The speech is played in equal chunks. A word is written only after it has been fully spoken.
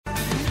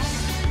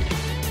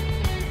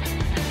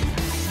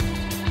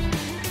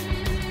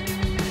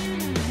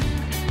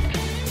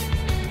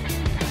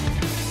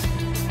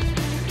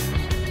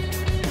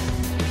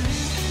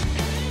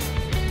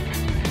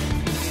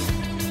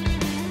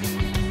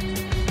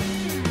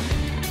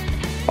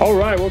All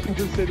right, welcome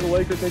to the State of the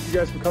Lakers. Thank you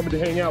guys for coming to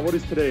hang out. What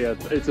is today?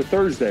 It's a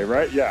Thursday,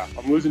 right? Yeah,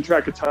 I'm losing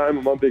track of time.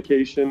 I'm on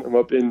vacation. I'm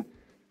up in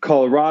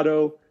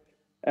Colorado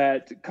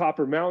at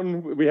Copper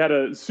Mountain. We had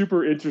a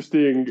super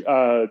interesting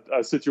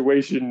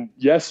situation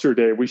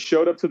yesterday. We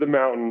showed up to the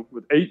mountain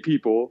with 8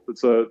 people.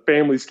 It's a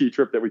family ski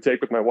trip that we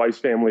take with my wife's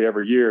family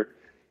every year.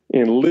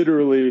 And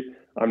literally,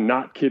 I'm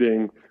not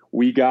kidding,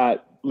 we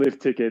got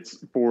lift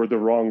tickets for the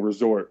wrong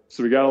resort.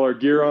 So we got all our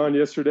gear on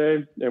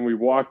yesterday and we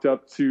walked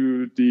up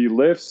to the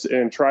lifts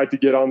and tried to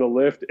get on the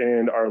lift,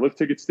 and our lift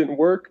tickets didn't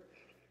work.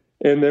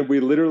 And then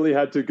we literally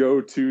had to go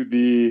to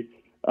the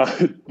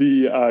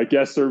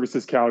guest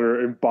services counter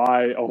and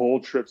buy a whole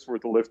trip's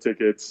worth of lift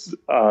tickets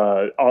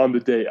on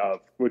the day of,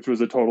 which was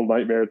a total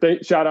nightmare.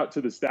 Shout out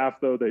to the staff,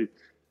 though. They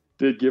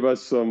did give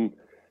us some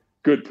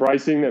good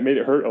pricing that made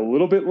it hurt a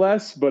little bit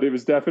less, but it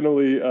was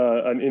definitely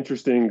an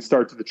interesting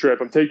start to the trip.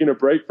 I'm taking a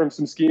break from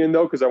some skiing,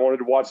 though, because I wanted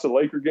to watch the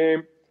Laker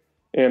game,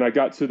 and I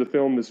got to the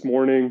film this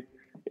morning,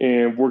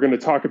 and we're going to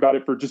talk about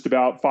it for just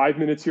about 5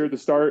 minutes here at the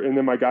start, and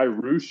then my guy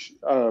Roosh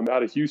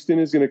out of Houston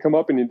is going to come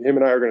up, and him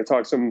and I are going to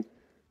talk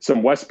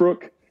some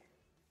Westbrook.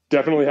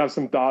 Definitely have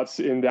some thoughts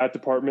in that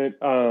department.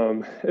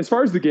 As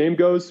far as the game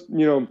goes,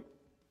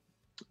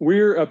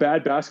 we're a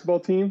bad basketball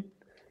team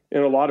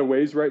in a lot of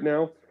ways right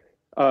now.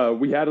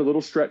 We had a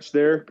little stretch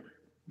there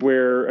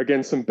where,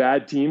 against some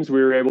bad teams,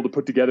 we were able to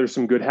put together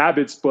some good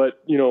habits.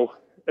 But,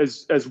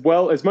 as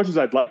much as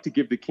I'd like to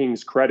give the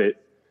Kings credit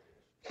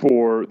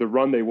for the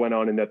run they went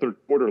on in that third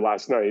quarter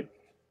last night,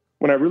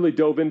 when I really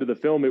dove into the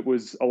film, it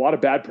was a lot of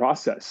bad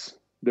process.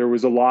 There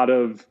was a lot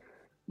of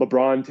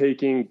LeBron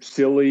taking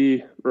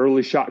silly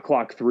early shot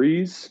clock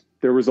threes.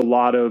 There was a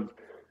lot of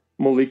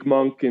Malik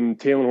Monk and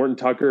Talen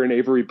Horton-Tucker and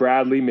Avery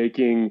Bradley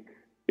making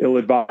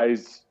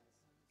ill-advised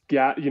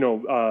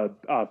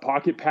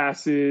pocket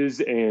passes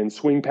and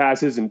swing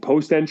passes and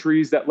post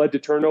entries that led to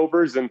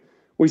turnovers. And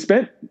we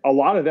spent a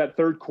lot of that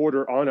third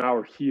quarter on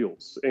our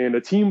heels. And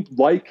a team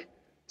like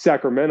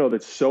Sacramento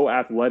that's so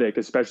athletic,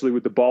 especially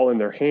with the ball in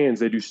their hands,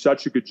 they do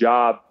such a good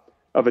job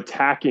of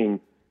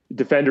attacking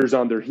defenders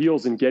on their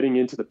heels and getting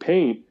into the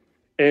paint.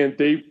 And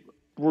they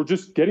were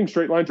just getting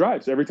straight line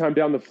drives every time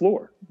down the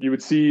floor. You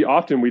would see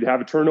often we'd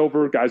have a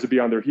turnover, guys would be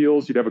on their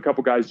heels, you'd have a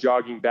couple guys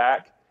jogging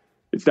back.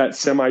 It's that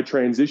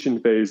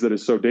semi-transition phase that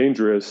is so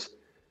dangerous.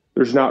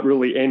 There's not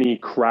really any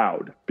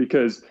crowd,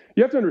 because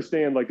you have to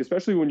understand,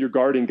 especially when you're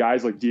guarding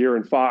guys like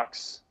De'Aaron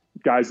Fox,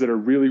 guys that are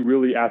really,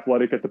 really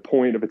athletic at the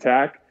point of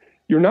attack,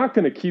 you're not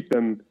going to keep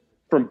them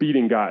from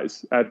beating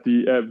guys at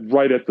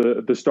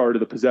the start of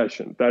the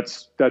possession.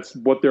 That's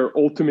what their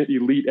ultimate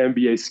elite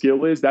NBA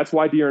skill is. That's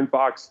why De'Aaron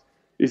Fox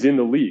is in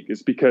the league,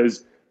 is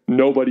because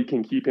nobody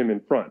can keep him in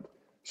front.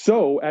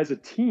 So as a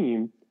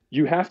team,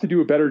 you have to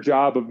do a better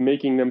job of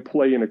making them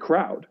play in a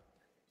crowd.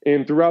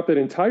 And throughout that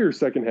entire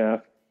second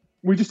half,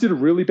 we just did a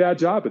really bad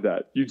job of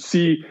that. You'd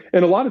see,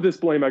 and a lot of this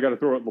blame I got to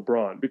throw at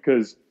LeBron,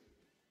 because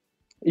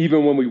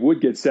even when we would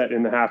get set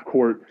in the half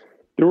court,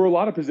 there were a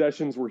lot of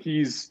possessions where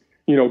he's,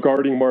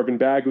 guarding Marvin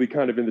Bagley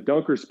kind of in the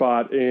dunker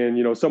spot.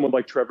 And, someone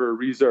like Trevor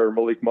Ariza or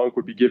Malik Monk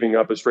would be giving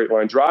up a straight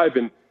line drive.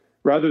 And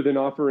rather than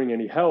offering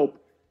any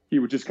help, he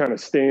would just kind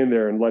of stand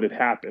there and let it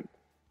happen.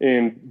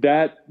 And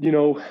that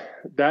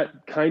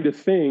kind of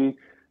thing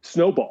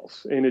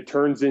snowballs, and it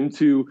turns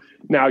into,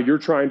 now you're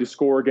trying to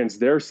score against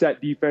their set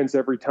defense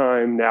every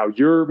time. Now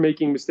you're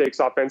making mistakes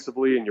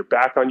offensively and you're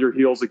back on your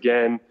heels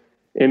again,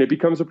 and it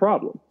becomes a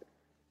problem.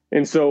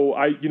 And so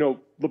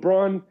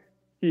LeBron,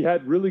 he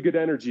had really good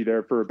energy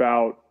there for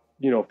about,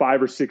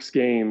 5 or 6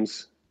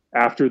 games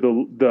after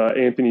the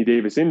Anthony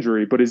Davis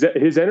injury, but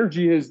his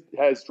energy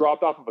has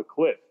dropped off of a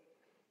cliff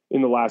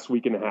in the last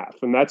week and a half.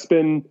 And that's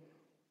been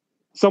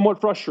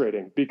somewhat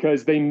frustrating,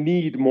 because they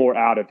need more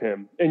out of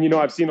him. And,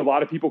 I've seen a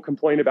lot of people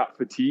complain about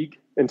fatigue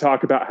and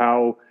talk about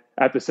how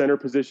at the center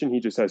position,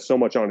 he just has so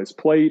much on his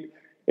plate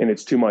and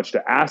it's too much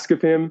to ask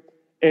of him.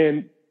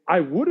 And I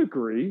would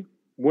agree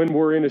when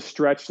we're in a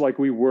stretch like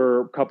we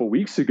were a couple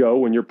weeks ago,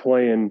 when you're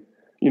playing,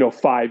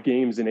 5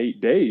 games in 8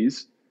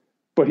 days,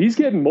 but he's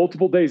getting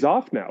multiple days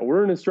off now.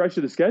 We're in a stretch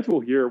of the schedule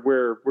here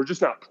where we're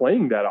just not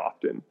playing that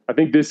often. I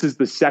think this is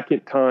the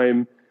second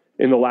time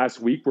in the last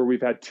week where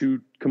we've had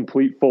 2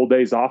 complete full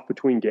days off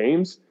between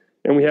games,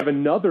 and we have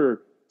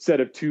another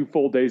set of 2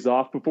 full days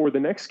off before the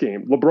next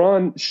game.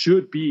 LeBron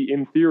should be,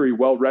 in theory,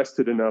 well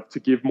rested enough to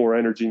give more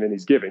energy than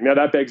he's giving. Now,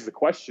 that begs the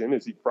question,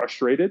 is he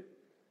frustrated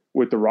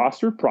with the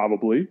roster?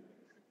 Probably.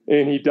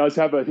 And he does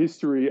have a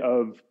history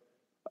of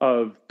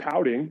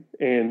pouting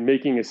and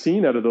making a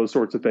scene out of those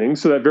sorts of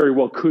things, so that very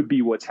well could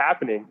be what's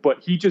happening, but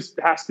he just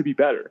has to be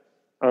better.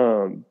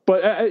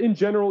 But in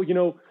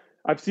general,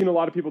 I've seen a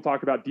lot of people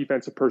talk about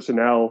defensive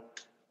personnel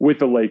with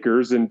the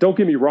Lakers. And don't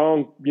get me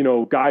wrong,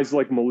 guys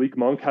like Malik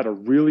Monk had a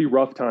really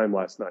rough time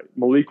last night.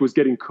 Malik was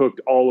getting cooked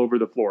all over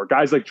the floor.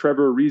 Guys like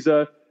Trevor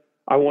Ariza,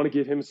 I want to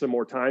give him some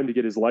more time to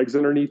get his legs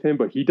underneath him,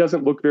 but he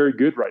doesn't look very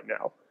good right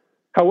now.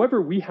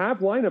 However, we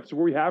have lineups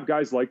where we have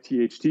guys like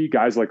THT,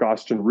 guys like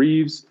Austin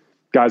Reeves,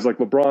 guys like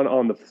LeBron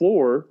on the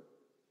floor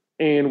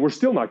and we're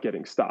still not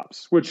getting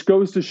stops, which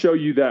goes to show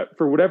you that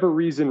for whatever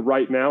reason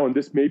right now, and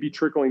this may be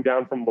trickling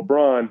down from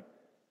LeBron,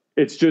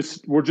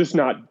 we're just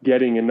not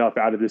getting enough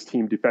out of this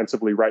team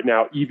defensively right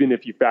now, even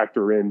if you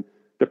factor in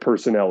the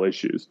personnel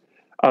issues.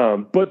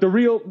 But the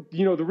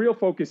real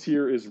focus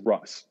here is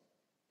Russ.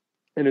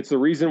 And it's the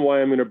reason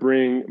why I'm going to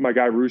bring my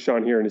guy Roosh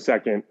on here in a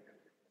second.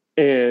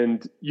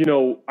 And,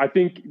 I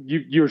think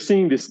you're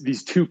seeing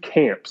these two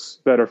camps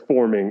that are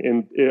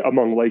forming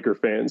among Laker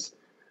fans.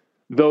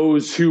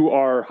 Those who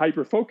are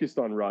hyper-focused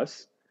on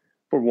Russ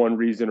for one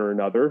reason or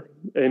another,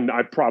 and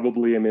I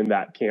probably am in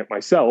that camp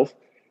myself.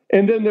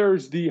 And then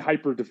there's the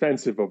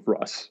hyper-defensive of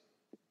Russ.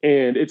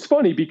 And it's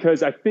funny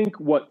because I think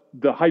what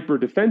the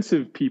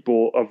hyper-defensive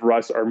people of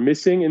Russ are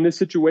missing in this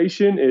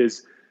situation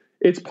is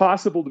it's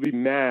possible to be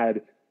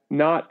mad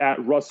not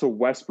at Russell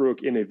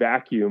Westbrook in a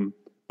vacuum,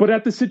 but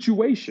at the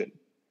situation.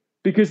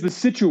 Because the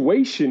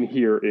situation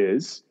here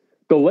is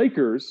the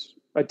Lakers,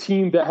 a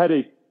team that had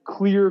a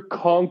clear,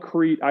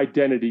 concrete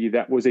identity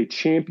that was a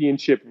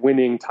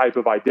championship-winning type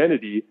of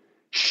identity,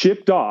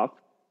 shipped off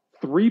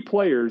 3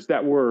 players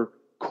that were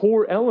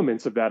core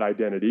elements of that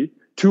identity,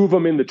 2 of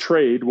them in the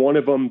trade, one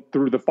of them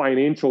through the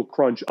financial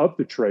crunch of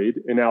the trade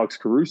in Alex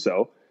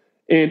Caruso.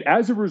 And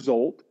as a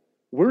result,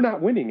 we're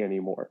not winning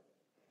anymore.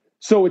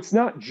 So it's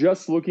not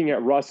just looking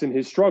at Russ and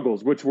his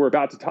struggles, which we're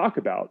about to talk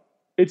about.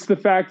 It's the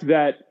fact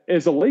that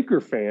as a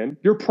Laker fan,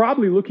 you're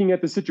probably looking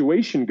at the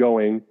situation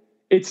going,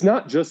 it's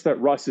not just that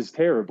Russ is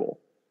terrible.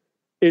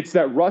 It's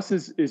that Russ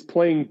is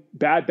playing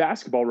bad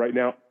basketball right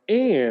now,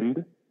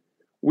 and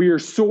we are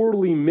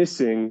sorely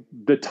missing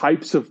the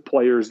types of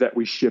players that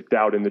we shipped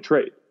out in the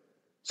trade.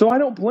 So I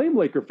don't blame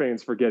Laker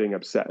fans for getting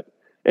upset.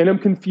 And I'm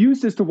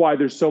confused as to why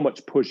there's so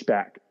much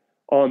pushback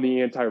on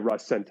the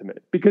anti-Russ sentiment.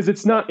 Because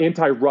it's not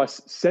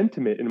anti-Russ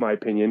sentiment, in my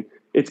opinion.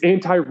 It's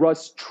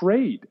anti-Russ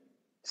trade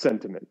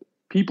sentiment.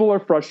 People are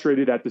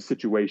frustrated at the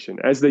situation,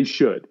 as they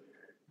should.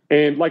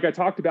 And like I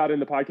talked about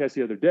in the podcast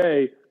the other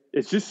day,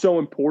 it's just so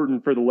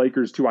important for the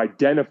Lakers to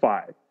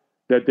identify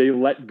that they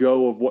let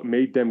go of what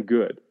made them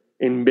good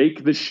and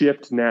make the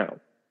shift now.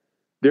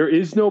 There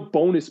is no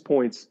bonus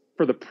points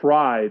for the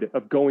pride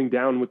of going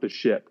down with the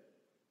ship.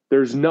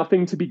 There's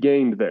nothing to be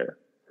gained there.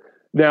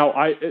 Now,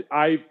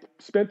 I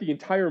spent the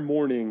entire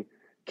morning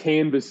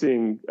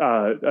canvassing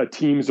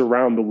teams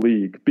around the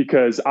league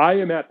because I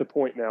am at the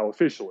point now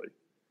officially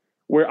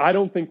where I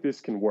don't think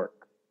this can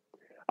work.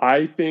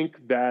 I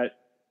think that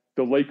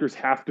the Lakers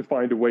have to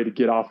find a way to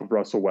get off of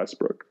Russell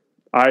Westbrook.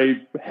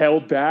 I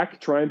held back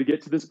trying to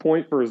get to this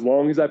point for as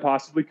long as I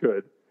possibly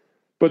could.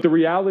 But the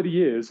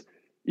reality is,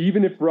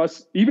 even if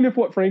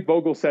what Frank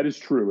Vogel said is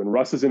true and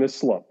Russ is in a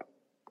slump,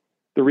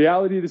 the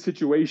reality of the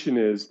situation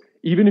is,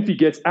 even if he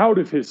gets out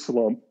of his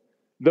slump,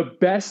 the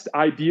best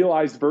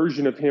idealized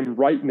version of him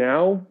right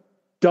now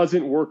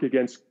doesn't work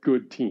against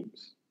good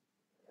teams.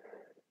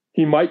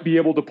 He might be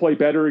able to play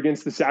better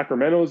against the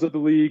Sacramentos of the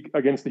league,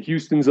 against the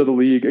Houstons of the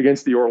league,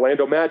 against the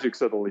Orlando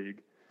Magics of the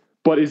league.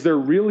 But is there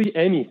really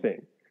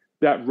anything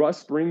that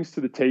Russ brings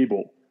to the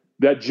table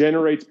that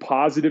generates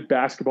positive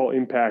basketball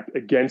impact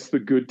against the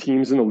good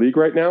teams in the league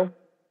right now?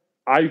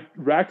 I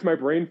racked my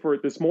brain for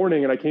it this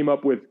morning, and I came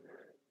up with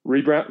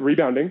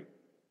rebounding.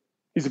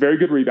 He's a very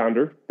good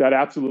rebounder. That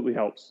absolutely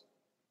helps.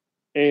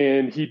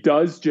 And he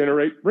does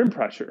generate rim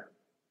pressure.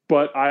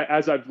 But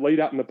as I've laid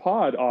out in the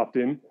pod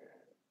often,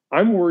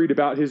 I'm worried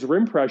about his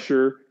rim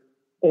pressure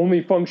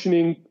only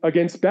functioning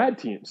against bad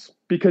teams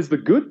because the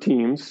good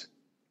teams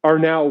are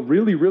now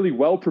really, really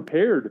well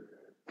prepared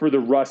for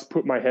the Russ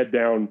put my head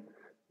down,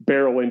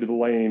 barrel into the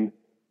lane.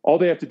 All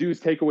they have to do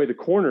is take away the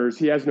corners.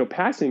 He has no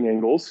passing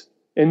angles.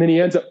 And then he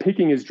ends up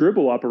picking his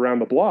dribble up around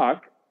the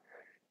block.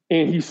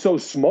 And he's so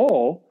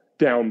small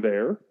down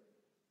there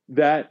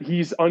that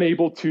he's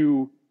unable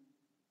to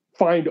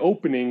find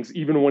openings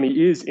even when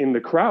he is in the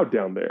crowd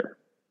down there.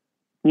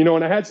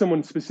 And I had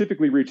someone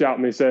specifically reach out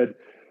and they said,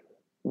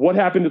 what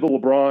happened to the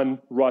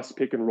LeBron-Russ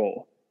pick and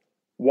roll?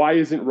 Why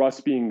isn't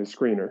Russ being the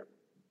screener?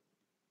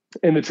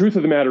 And the truth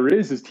of the matter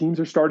is teams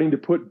are starting to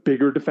put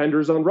bigger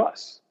defenders on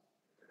Russ.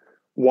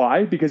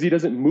 Why? Because he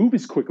doesn't move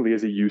as quickly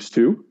as he used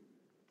to.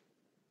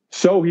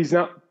 So he's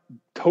not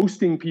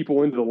toasting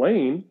people into the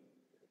lane.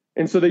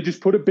 And so they just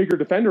put a bigger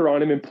defender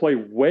on him and play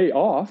way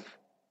off.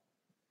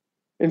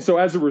 And so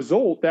as a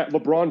result, that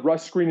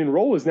LeBron-Russ screen and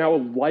roll is now a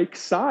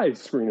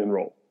like-size screen and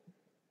roll.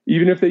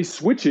 Even if they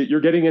switch it,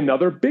 you're getting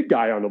another big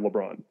guy onto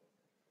LeBron.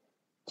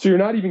 So you're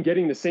not even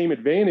getting the same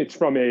advantage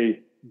from a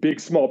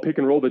big, small pick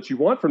and roll that you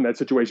want from that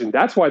situation.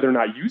 That's why they're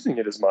not using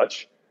it as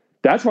much.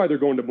 That's why they're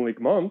going to Malik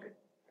Monk,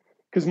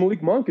 because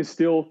Malik Monk is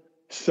still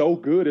so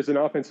good as an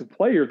offensive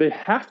player. They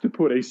have to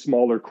put a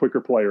smaller, quicker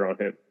player on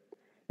him.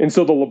 And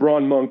so the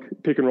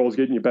LeBron-Monk pick and roll is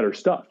getting you better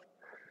stuff.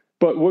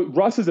 But what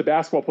Russ as a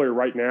basketball player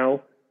right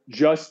now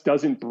just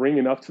doesn't bring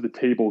enough to the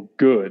table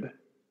good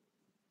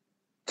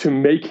to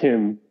make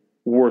him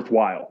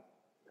worthwhile.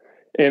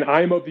 And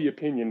I'm of the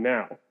opinion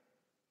now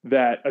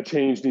that a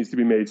change needs to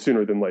be made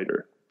sooner than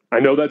later. I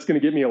know that's going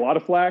to get me a lot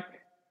of flack.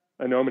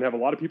 I know I'm going to have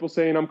a lot of people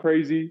saying I'm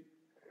crazy.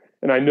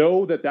 And I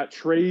know that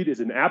trade is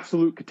an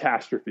absolute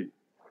catastrophe.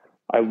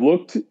 I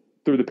looked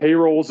through the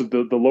payrolls of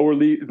the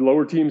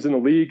lower teams in the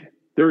league.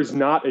 There is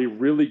not a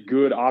really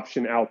good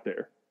option out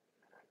there.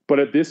 But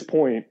at this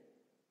point,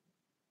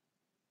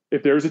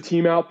 if there's a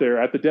team out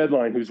there at the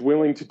deadline who's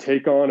willing to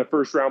take on a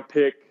first-round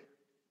pick,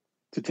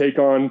 to take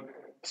on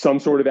some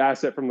sort of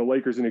asset from the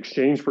Lakers in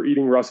exchange for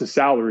eating Russ's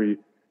salary,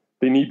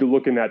 they need to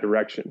look in that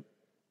direction.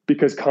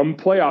 Because come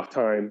playoff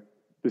time,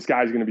 this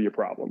guy's going to be a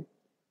problem.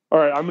 All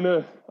right, I'm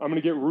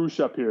gonna get Roosh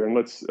up here and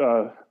let's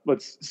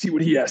see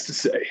what he has to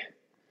say.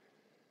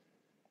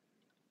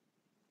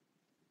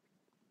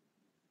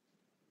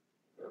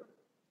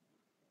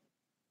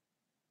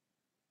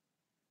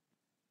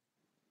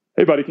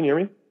 Hey, buddy, can you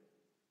hear me?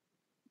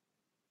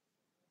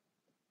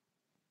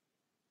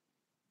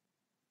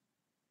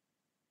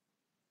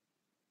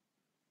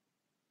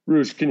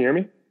 Roosh, can you hear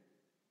me? I'm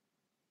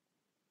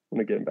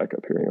gonna get him back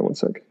up here. Hang on one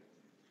sec.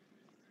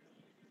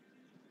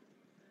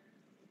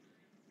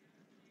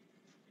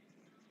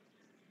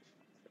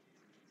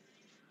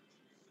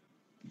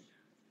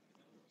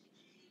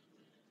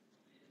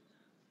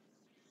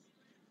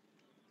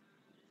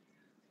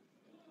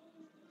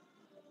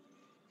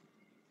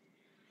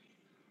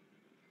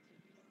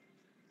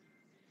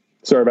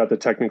 Sorry about the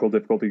technical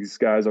difficulties,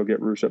 guys. I'll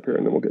get Roosh up here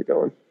and then we'll get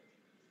going.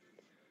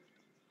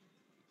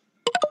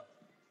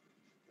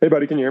 Hey,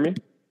 buddy, can you hear me?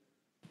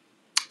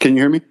 Can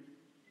you hear me?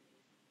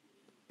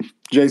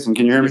 Jason,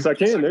 can you hear me? Yes, I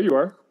can. There you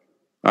are.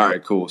 All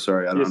right, cool.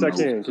 Sorry. I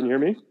can. Can you hear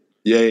me?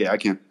 Yeah, I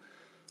can.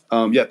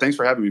 Yeah, thanks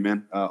for having me,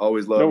 man.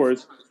 Always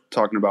love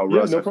talking about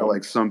Russ. I feel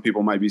like some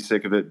people might be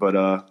sick of it,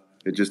 but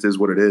it just is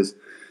what it is.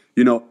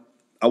 You know,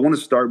 I want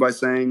to start by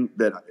saying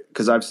that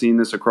because I've seen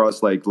this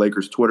across like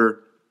Lakers Twitter.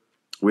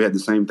 We had the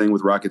same thing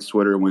with Rockets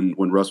Twitter when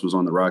Russ was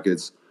on the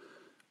Rockets.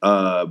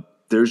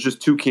 There's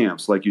just two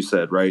camps, like you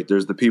said, right?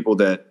 There's the people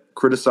that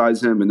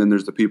criticize him, and then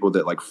there's the people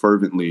that like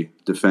fervently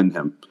defend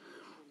him.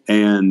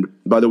 And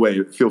by the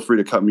way, feel free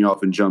to cut me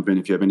off and jump in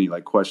if you have any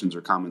like questions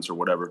or comments or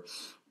whatever.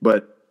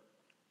 But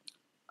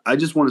I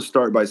just want to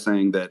start by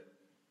saying that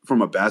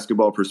from a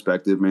basketball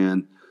perspective,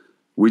 man,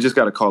 we just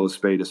got to call a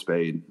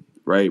spade,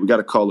 right? We got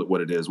to call it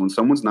what it is. When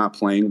someone's not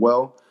playing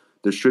well,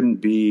 there shouldn't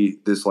be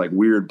this like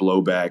weird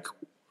blowback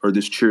or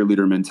this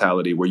cheerleader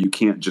mentality where you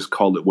can't just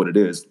call it what it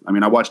is. I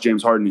mean, I watched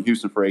James Harden in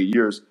Houston for 8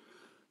 years,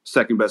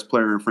 second best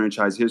player in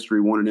franchise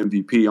history, won an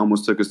MVP,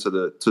 almost took us to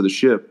the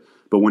ship.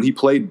 But when he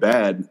played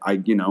bad,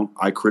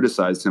 I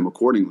criticized him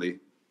accordingly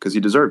because he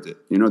deserved it.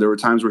 You know, there were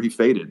times where he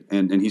faded,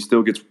 and he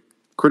still gets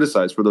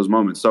criticized for those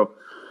moments. So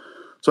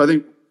I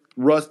think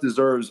Russ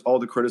deserves all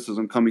the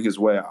criticism coming his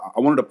way. I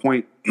wanted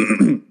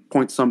to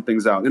point some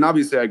things out, and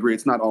obviously I agree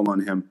it's not all on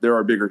him. There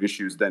are bigger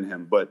issues than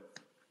him, but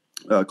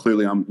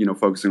clearly I'm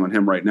focusing on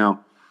him right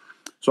now.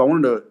 So I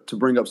wanted to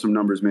bring up some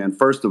numbers, man.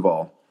 First of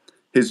all,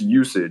 his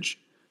usage,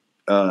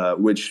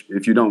 which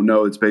if you don't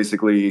know, it's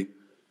basically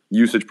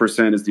usage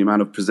percent is the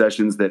amount of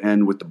possessions that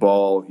end with the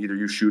ball, either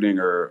you shooting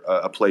or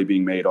a play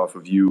being made off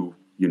of you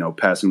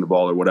passing the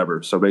ball or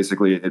whatever. So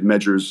basically it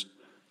measures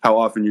how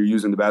often you're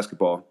using the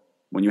basketball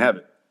when you have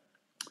it.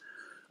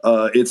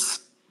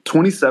 It's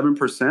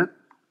 27%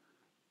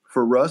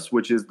 for Russ,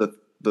 which is the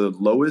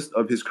lowest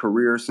of his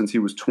career since he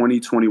was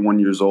 21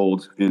 years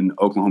old in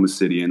Oklahoma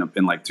City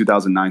in like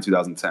 2009,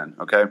 2010.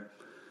 Okay.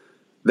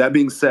 That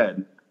being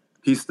said,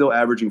 he's still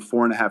averaging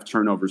 4.5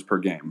 turnovers per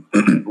game,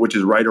 which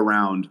is right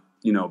around,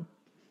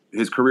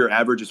 his career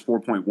average is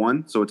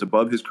 4.1. So it's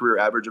above his career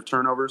average of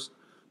turnovers,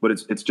 but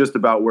it's just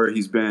about where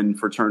he's been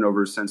for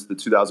turnovers since the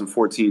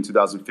 2014,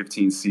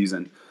 2015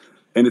 season.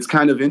 And it's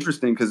kind of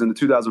interesting because in the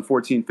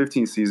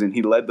 2014-15 season,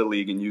 he led the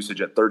league in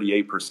usage at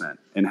 38%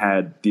 and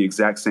had the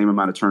exact same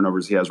amount of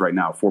turnovers he has right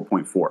now,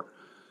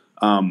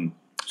 4.4.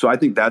 So I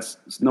think that's,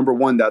 number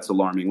one, that's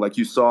alarming. Like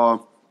you saw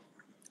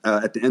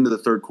at the end of the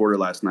third quarter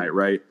last night,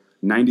 right?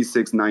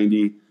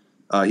 96-90.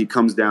 He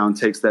comes down,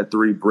 takes that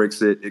three,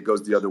 bricks it. It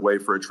goes the other way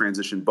for a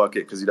transition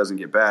bucket because he doesn't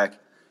get back.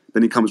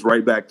 Then he comes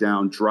right back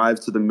down,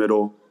 drives to the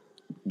middle,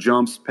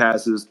 jumps,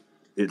 passes.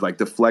 It like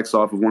deflects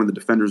off of one of the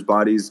defenders'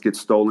 bodies, gets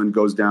stolen,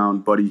 goes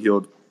down. Buddy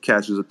Hield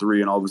catches a three,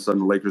 and all of a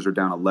sudden the Lakers are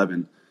down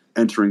 11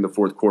 entering the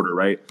fourth quarter,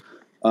 right?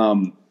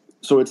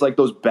 So it's like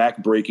those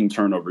back-breaking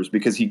turnovers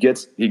because he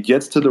gets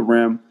to the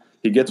rim,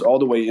 he gets all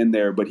the way in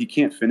there, but he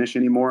can't finish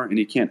anymore, and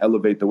he can't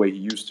elevate the way he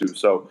used to.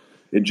 So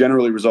it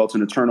generally results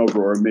in a turnover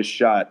or a missed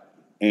shot,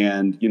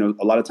 and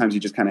a lot of times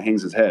he just kind of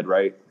hangs his head,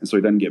 right? And so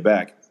he doesn't get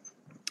back.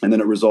 And then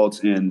it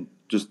results in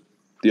just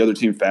the other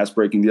team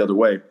fast-breaking the other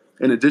way.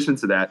 In addition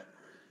to that,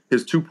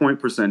 his 2-point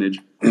percentage,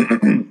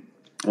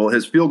 well,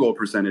 his field goal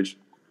percentage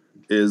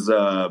is,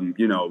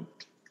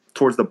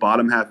 towards the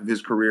bottom half of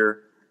his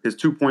career. His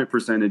 2-point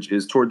percentage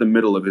is toward the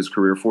middle of his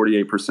career,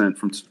 48%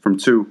 from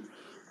two.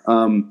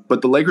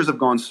 But the Lakers have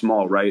gone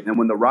small, right? And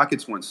when the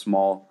Rockets went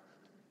small,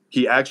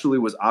 he actually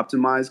was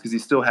optimized because he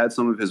still had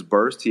some of his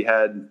burst. He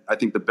had, I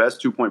think, the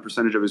best 2-point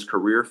percentage of his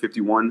career,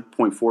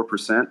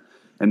 51.4%.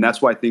 And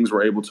that's why things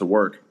were able to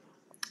work.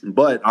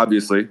 But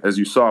obviously, as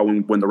you saw,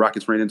 when the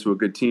Rockets ran into a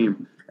good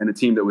team and a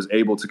team that was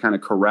able to kind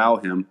of corral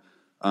him,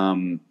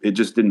 it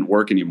just didn't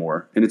work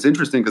anymore. And it's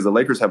interesting because the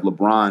Lakers have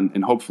LeBron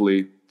and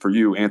hopefully for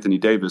you, Anthony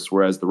Davis,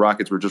 whereas the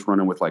Rockets were just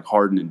running with like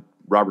Harden and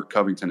Robert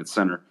Covington at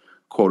center,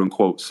 quote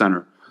unquote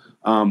center.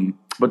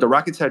 But the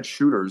Rockets had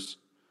shooters,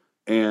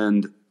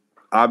 and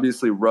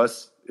obviously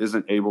Russ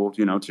isn't able,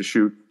 to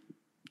shoot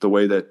the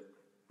way that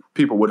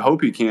people would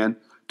hope he can.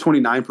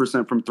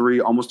 29% from three,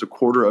 almost a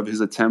quarter of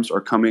his attempts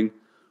are coming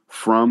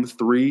from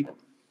three.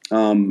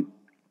 And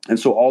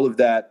so all of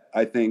that,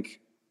 I think,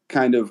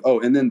 kind of,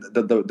 and then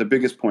the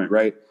biggest point,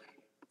 right,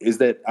 is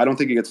that I don't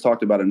think it gets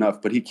talked about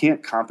enough, but he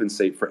can't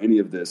compensate for any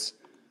of this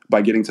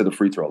by getting to the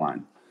free throw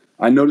line.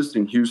 I noticed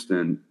in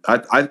Houston,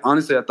 I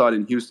honestly thought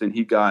in Houston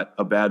he got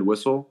a bad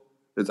whistle.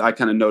 I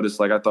kind of noticed,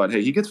 I thought,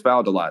 hey, he gets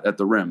fouled a lot at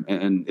the rim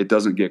and it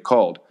doesn't get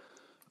called.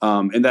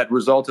 And that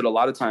resulted a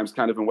lot of times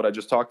kind of in what I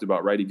just talked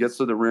about, right? He gets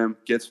to the rim,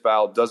 gets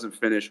fouled, doesn't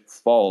finish,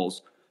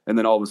 falls, and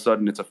then all of a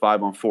sudden it's a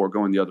 5-on-4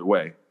 going the other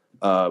way,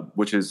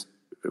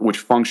 which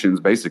functions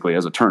basically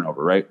as a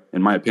turnover, right?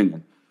 In my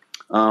opinion.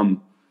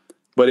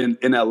 But in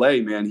LA,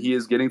 man, he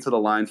is getting to the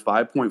line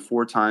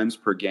 5.4 times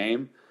per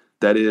game.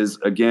 That is,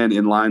 again,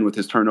 in line with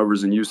his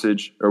turnovers and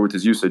usage, or with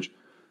his usage.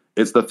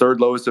 It's the third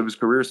lowest of his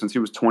career since he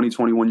was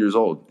 21 years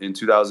old in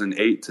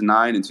 2008 to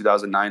 9 and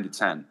 2009 to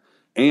 10.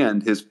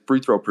 And his free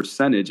throw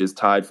percentage is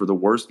tied for the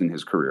worst in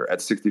his career at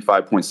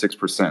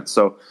 65.6%.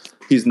 So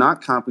he's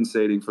not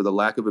compensating for the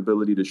lack of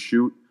ability to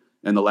shoot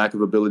and the lack of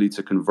ability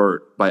to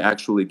convert by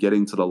actually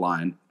getting to the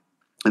line.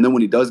 And then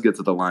when he does get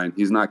to the line,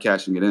 he's not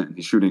cashing it in.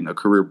 He's shooting a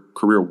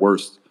career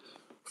worst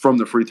from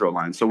the free throw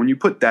line. So when you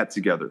put that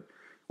together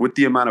with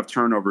the amount of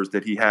turnovers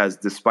that he has,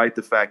 despite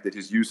the fact that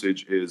his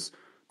usage is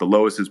the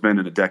lowest it's been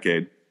in a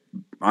decade,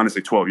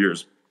 honestly, 12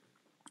 years,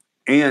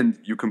 and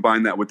you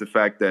combine that with the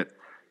fact that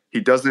he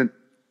doesn't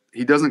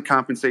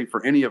compensate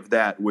for any of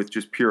that with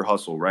just pure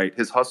hustle, right?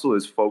 His hustle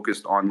is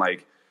focused on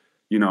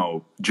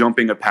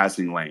jumping a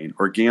passing lane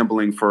or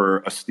gambling for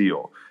a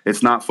steal.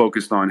 It's not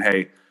focused on,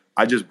 hey,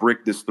 I just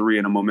bricked this three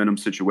in a momentum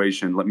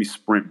situation. Let me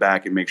sprint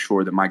back and make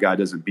sure that my guy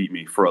doesn't beat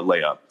me for a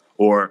layup.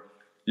 Or,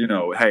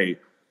 hey,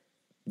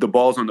 the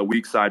ball's on the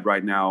weak side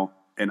right now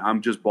and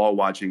I'm just ball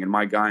watching and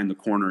my guy in the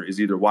corner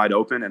is either wide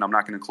open and I'm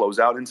not going to close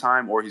out in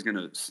time, or he's going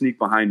to sneak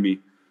behind me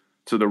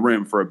to the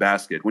rim for a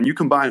basket. When you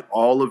combine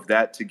all of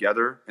that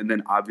together, and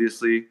then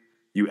obviously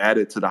you add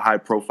it to the high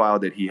profile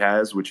that he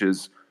has, which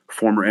is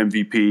former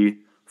MVP,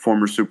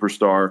 former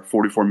superstar,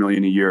 $44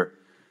 million a year,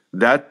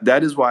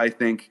 that is why I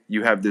think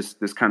you have this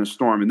kind of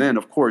storm. And then,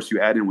 of course, you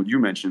add in what you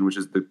mentioned, which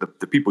is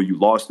the people you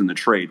lost in the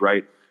trade,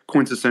 right?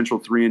 Quintessential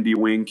 3-and-D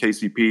wing,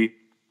 KCP.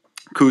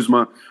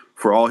 Kuzma,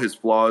 for all his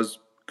flaws,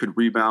 could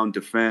rebound,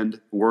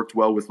 defend, worked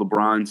well with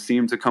LeBron,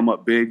 seemed to come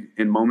up big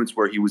in moments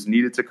where he was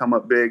needed to come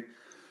up big.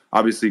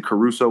 Obviously,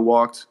 Caruso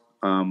walked,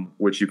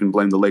 which you can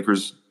blame the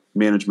Lakers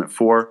management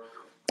for.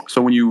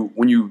 So when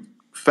you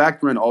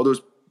factor in all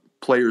those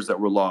players that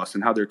were lost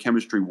and how their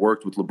chemistry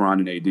worked with LeBron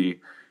and AD,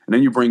 and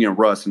then you bring in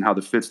Russ and how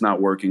the fit's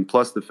not working,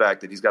 plus the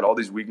fact that he's got all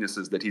these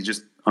weaknesses that he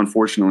just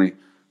unfortunately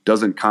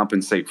doesn't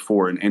compensate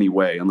for in any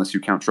way unless you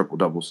count triple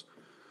doubles.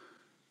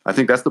 I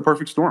think that's the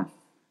perfect storm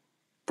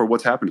for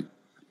what's happening.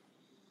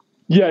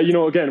 Yeah,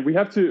 again, we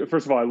have to.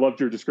 First of all, I loved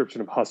your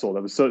description of hustle.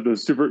 That was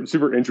super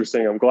super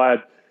interesting. I'm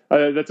glad.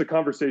 That's a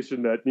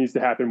conversation that needs to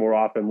happen more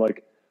often.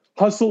 Like,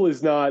 hustle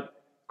is not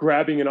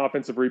grabbing an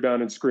offensive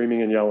rebound and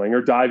screaming and yelling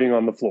or diving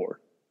on the floor.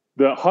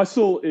 The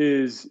hustle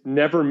is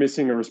never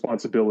missing a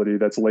responsibility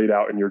that's laid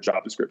out in your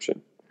job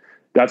description.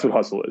 That's what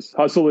hustle is.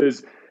 Hustle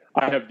is,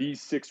 I have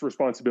these 6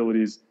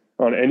 responsibilities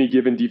on any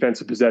given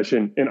defensive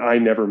possession, and I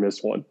never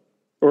miss one.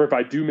 Or if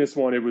I do miss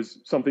one, it was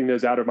something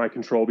that's out of my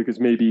control because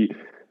maybe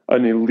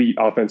an elite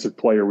offensive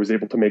player was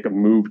able to make a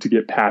move to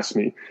get past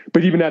me.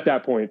 But even at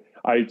that point,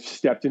 I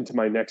stepped into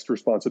my next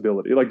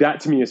responsibility. Like,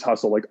 that to me is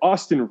hustle. Like,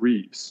 Austin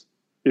Reeves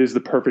is the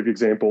perfect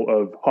example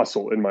of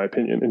hustle, in my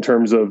opinion, in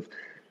terms of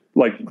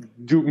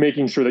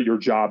making sure that your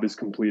job is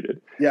completed.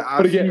 Yeah,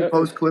 I've seen you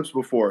post clips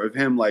before of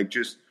him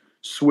just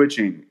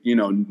switching,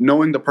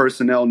 knowing the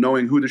personnel,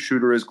 knowing who the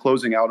shooter is,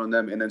 closing out on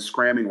them, and then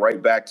scramming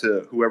right back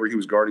to whoever he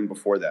was guarding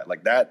before that.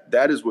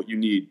 That is what you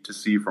need to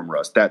see from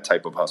Russ, that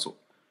type of hustle.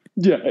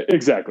 Yeah,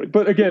 exactly.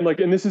 But again,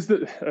 and this is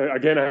I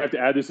have to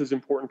add this as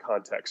important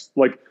context.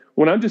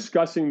 When I'm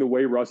discussing the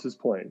way Russ is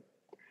playing,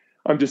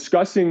 I'm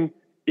discussing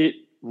it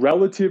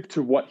relative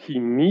to what he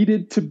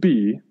needed to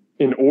be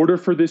in order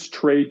for this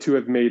trade to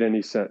have made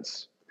any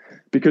sense.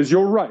 Because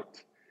you're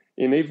right.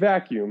 In a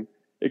vacuum,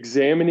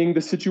 examining the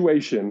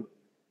situation,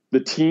 the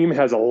team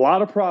has a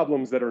lot of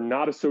problems that are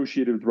not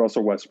associated with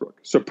Russell Westbrook.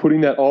 So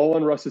putting that all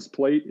on Russ's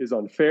plate is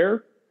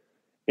unfair,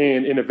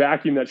 and in a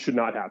vacuum, that should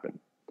not happen.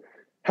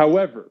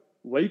 However,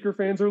 Laker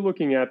fans are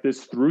looking at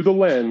this through the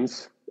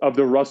lens of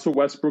the Russell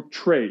Westbrook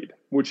trade,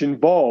 which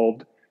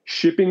involved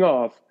shipping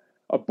off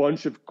a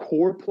bunch of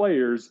core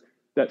players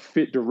that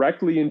fit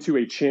directly into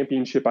a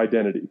championship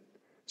identity.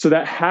 So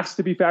that has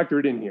to be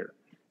factored in here.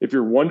 If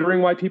you're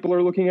wondering why people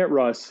are looking at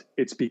Russ,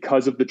 it's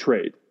because of the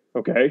trade,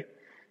 okay?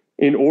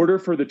 In order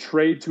for the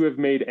trade to have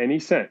made any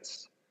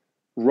sense,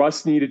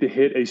 Russ needed to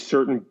hit a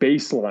certain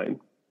baseline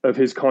of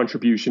his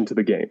contribution to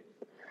the game.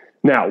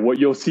 Now, what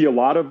you'll see a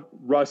lot of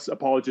Russ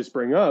apologists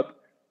bring up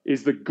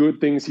is the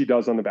good things he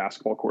does on the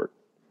basketball court.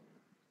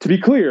 To be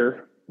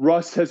clear,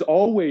 Russ has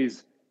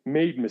always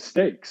made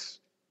mistakes.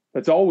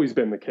 That's always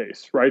been the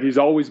case, right? He's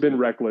always been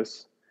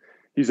reckless.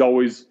 He's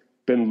always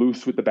been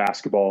loose with the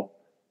basketball.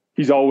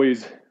 He's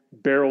always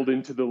barreled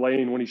into the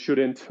lane when he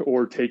shouldn't,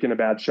 or taken a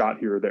bad shot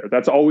here or there.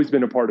 That's always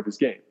been a part of his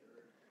game.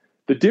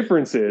 The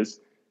difference is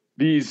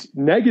these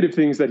negative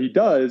things that he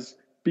does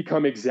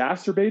become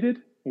exacerbated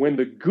when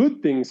the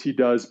good things he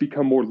does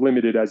become more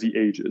limited as he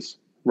ages,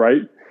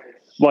 right?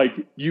 Like,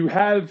 you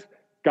have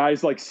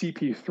guys like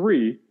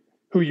CP3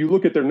 who you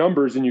look at their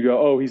numbers and you go,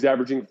 oh, he's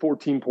averaging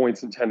 14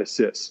 points and 10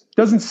 assists.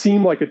 Doesn't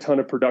seem like a ton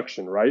of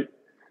production, right?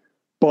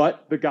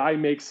 But the guy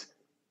makes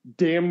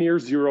damn near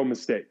zero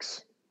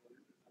mistakes.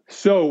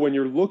 So when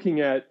you're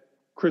looking at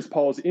Chris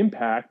Paul's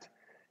impact,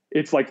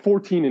 it's like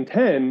 14 and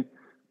 10,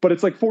 but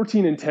it's like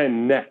 14 and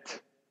 10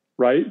 net,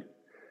 right?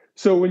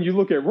 So when you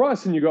look at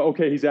Russ and you go,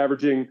 okay, he's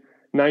averaging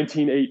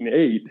 19, 8, and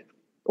 8,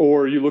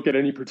 or you look at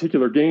any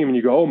particular game and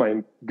you go, oh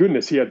my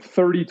goodness, he had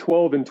 30,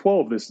 12, and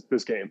 12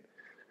 this game.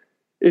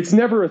 It's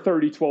never a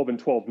 30, 12, and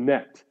 12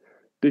 net,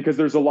 because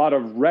there's a lot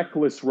of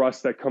reckless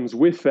Russ that comes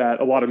with that,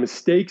 a lot of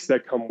mistakes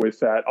that come with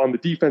that on the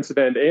defensive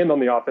end and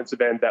on the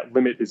offensive end that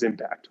limit his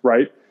impact,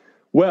 right?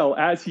 Well,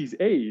 as he's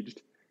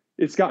aged,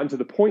 it's gotten to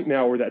the point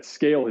now where that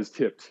scale has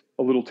tipped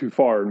a little too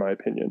far, in my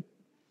opinion.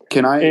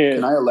 Can I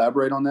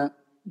elaborate on that?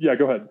 Yeah,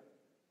 go ahead.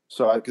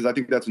 So, because I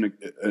think that's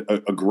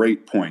a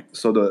great point.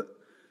 So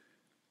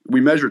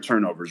we measure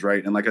turnovers,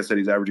 right? And like I said,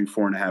 he's averaging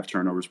 4.5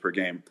 turnovers per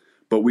game.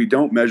 But we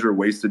don't measure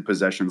wasted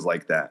possessions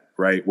like that,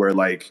 right? Where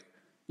like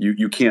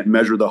you can't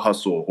measure the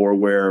hustle, or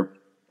where,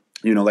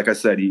 you know, like I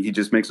said, he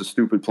just makes a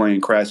stupid play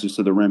and crashes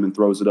to the rim and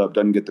throws it up,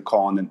 doesn't get the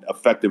call, and then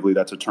effectively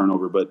that's a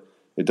turnover, but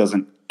it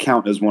doesn't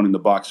count as one in the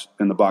box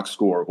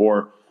score.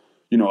 Or,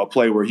 you know, a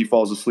play where he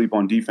falls asleep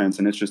on defense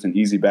and it's just an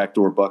easy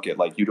backdoor bucket.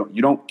 Like you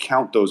don't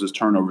count those as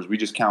turnovers. We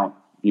just count,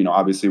 you know,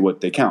 obviously what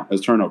they count as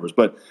turnovers.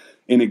 But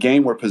in a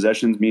game where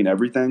possessions mean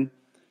everything,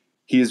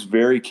 he is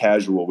very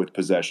casual with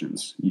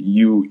possessions.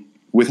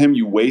 With him,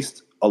 you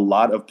waste a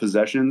lot of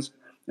possessions,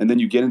 and then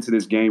you get into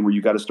this game where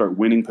you got to start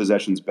winning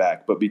possessions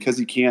back. But because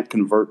he can't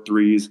convert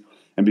threes,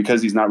 and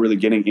because he's not really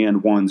getting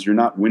and ones, you're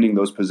not winning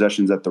those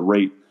possessions at the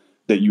rate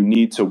that you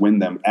need to win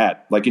them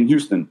at. Like in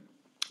Houston,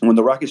 when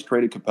the Rockets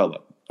traded Capella,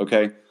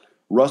 okay,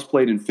 Russ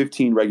played in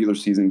 15 regular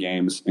season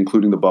games,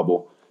 including the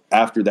bubble,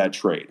 after that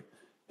trade.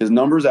 His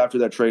numbers after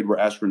that trade were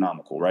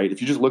astronomical, right? If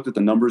you just looked at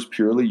the numbers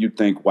purely, you'd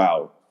think,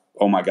 wow,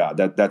 oh my God,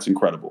 that's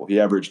incredible. He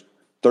averaged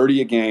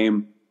 30 a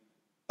game,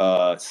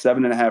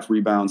 7.5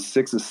 rebounds,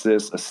 6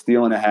 assists, a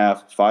steal and a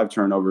half, 5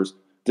 turnovers.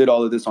 Did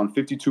all of this on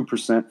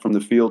 52% from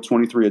the field,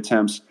 23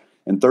 attempts,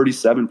 and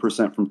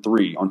 37% from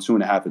 3 on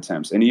 2.5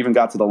 attempts. And he even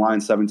got to the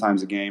line 7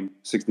 times a game,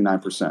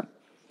 69%.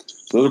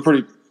 So those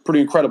are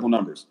pretty incredible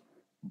numbers.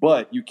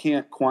 But you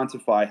can't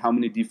quantify how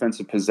many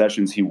defensive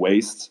possessions he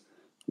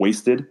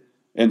wasted.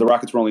 And the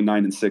Rockets were only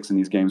 9-6 in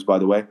these games, by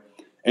the way.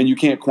 And you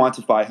can't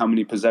quantify how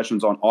many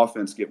possessions on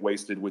offense get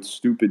wasted with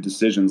stupid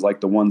decisions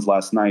like the ones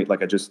last night,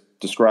 like I just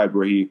described,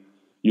 where he,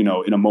 you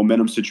know, in a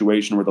momentum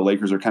situation where the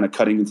Lakers are kind of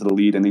cutting into the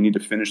lead and they need to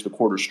finish the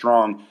quarter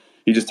strong,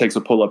 he just takes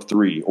a pull-up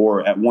 3. Or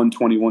at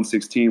 120,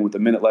 116 with a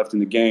minute left in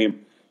the game,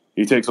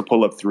 he takes a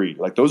pull-up 3.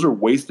 Like, those are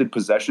wasted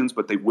possessions,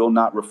 but they will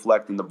not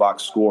reflect in the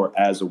box score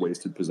as a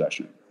wasted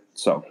possession.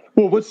 So,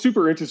 well, what's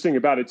super interesting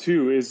about it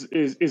too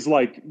is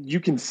like you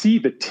can see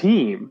the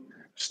team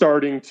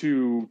starting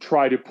to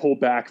try to pull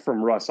back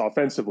from Russ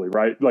offensively,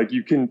 right? Like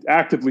you can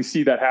actively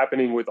see that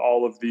happening with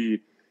all of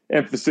the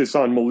emphasis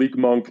on Malik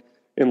Monk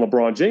and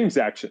LeBron James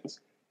actions.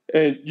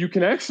 And you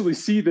can actually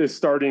see this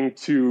starting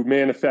to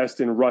manifest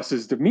in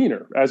Russ's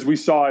demeanor, as we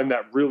saw in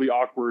that really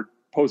awkward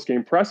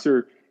post-game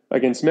presser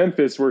against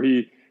Memphis, where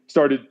he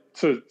started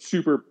to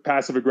super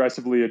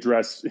passive-aggressively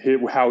address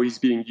how he's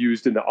being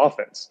used in the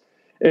offense.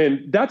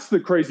 And that's the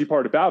crazy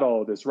part about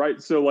all of this,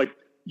 right? So, like,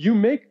 you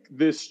make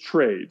this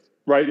trade,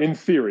 right, in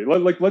theory.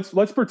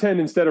 Let's pretend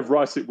instead of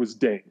Russ, it was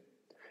Dame.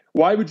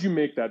 Why would you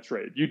make that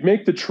trade? You'd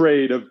make the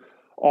trade of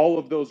all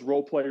of those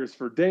role players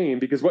for Dame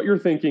because what you're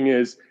thinking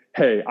is,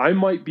 hey, I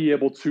might be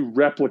able to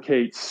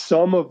replicate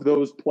some of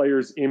those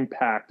players'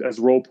 impact as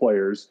role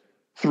players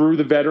through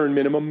the veteran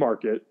minimum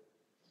market.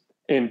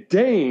 And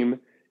Dame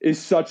is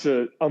such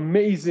an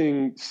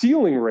amazing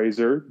ceiling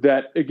raiser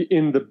that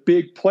in the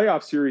big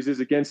playoff series is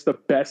against the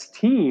best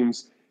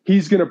teams,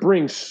 he's going to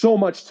bring so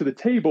much to the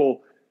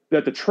table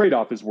that the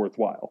trade-off is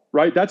worthwhile,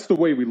 right? That's the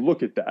way we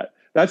look at that.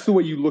 That's the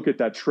way you look at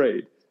that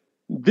trade.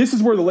 This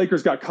is where the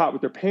Lakers got caught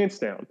with their pants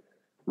down.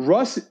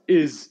 Russ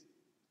is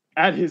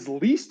at his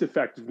least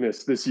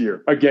effectiveness this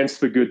year against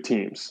the good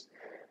teams.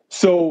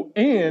 So,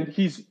 and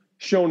he's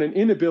shown an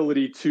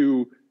inability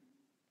to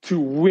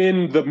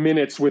win the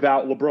minutes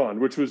without LeBron,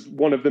 which was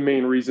one of the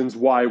main reasons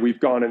why we've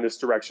gone in this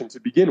direction to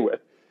begin with.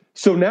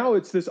 So now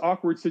it's this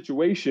awkward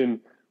situation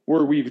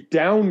where we've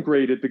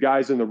downgraded the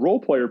guys in the role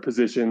player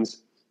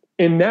positions,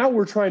 and now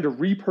we're trying to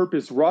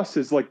repurpose Russ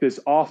as like this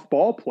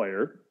off-ball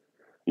player.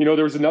 You know,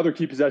 there was another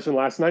key possession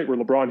last night where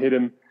LeBron hit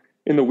him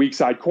in the weak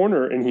side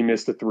corner and he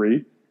missed a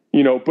three,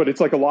 but it's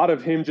like a lot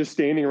of him just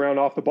standing around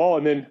off the ball.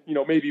 And then,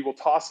 maybe we'll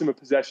toss him a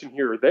possession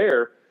here or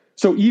there.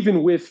 So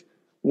even with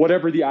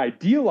whatever the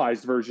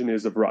idealized version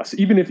is of Russ,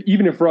 even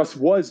if Russ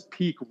was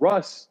peak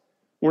Russ,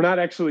 we're not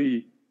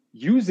actually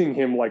using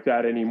him like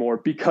that anymore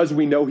because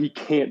we know he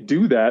can't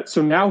do that.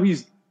 So now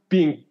he's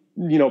being,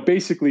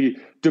 basically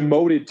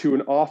demoted to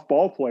an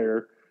off-ball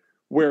player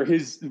where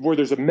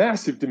there's a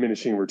massive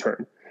diminishing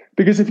return.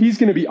 Because if he's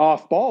going to be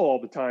off-ball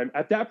all the time,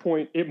 at that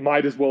point, it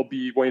might as well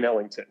be Wayne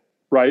Ellington,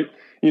 right?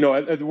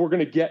 We're going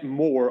to get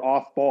more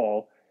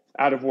off-ball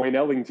out of Wayne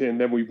Ellington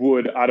than we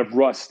would out of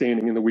Russ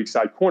standing in the weak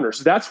side corner.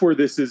 So that's where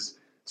this is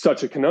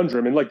such a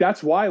conundrum. And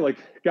that's why,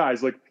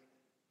 guys,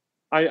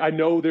 I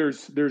know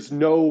there's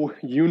no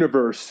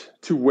universe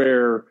to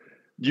where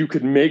you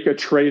could make a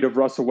trade of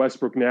Russell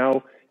Westbrook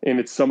now and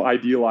it's some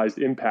idealized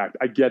impact.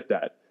 I get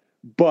that.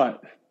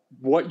 But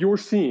what you're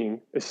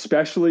seeing,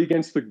 especially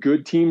against the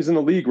good teams in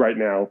the league right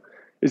now,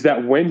 is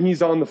that when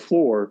he's on the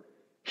floor,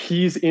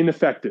 he's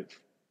ineffective.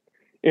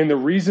 And the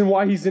reason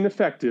why he's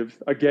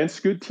ineffective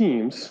against good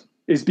teams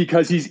is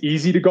because he's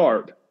easy to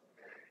guard.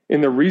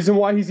 And the reason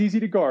why he's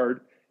easy to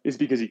guard is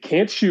because he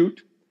can't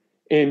shoot.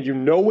 And you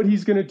know what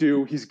he's going to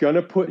do. He's going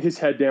to put his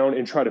head down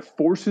and try to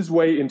force his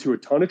way into a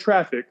ton of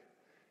traffic.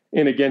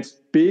 And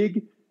against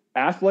big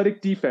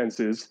athletic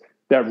defenses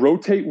that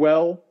rotate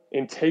well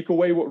and take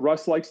away what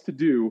Russ likes to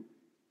do,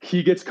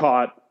 he gets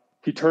caught.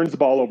 He turns the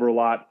ball over a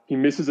lot. He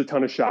misses a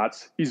ton of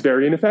shots. He's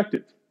very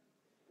ineffective.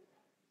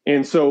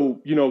 And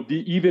so,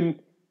 even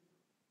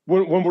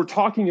when we're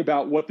talking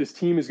about what this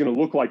team is going to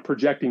look like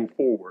projecting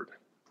forward,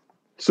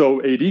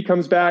 so AD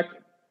comes back,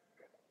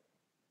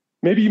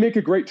 maybe you make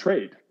a great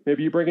trade.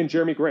 Maybe you bring in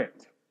Jeremy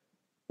Grant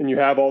and you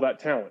have all that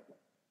talent.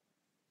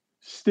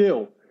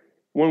 Still,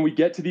 when we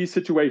get to these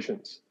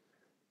situations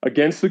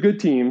against the good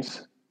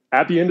teams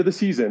at the end of the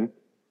season,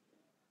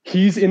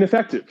 he's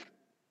ineffective.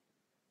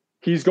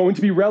 He's going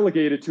to be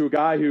relegated to a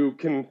guy who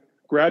can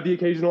grab the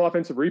occasional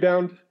offensive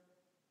rebound,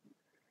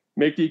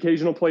 make the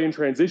occasional play in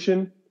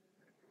transition.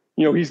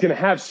 He's going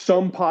to have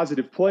some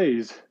positive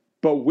plays,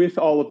 but with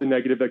all of the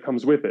negative that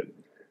comes with it,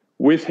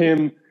 with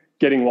him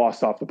getting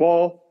lost off the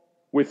ball,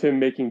 with him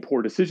making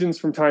poor decisions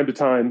from time to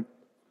time,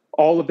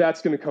 all of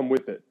that's going to come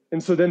with it.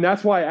 And so then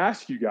that's why I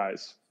ask you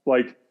guys,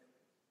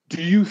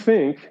 do you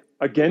think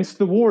against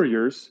the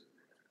Warriors,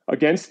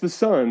 against the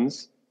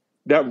Suns,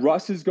 that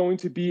Russ is going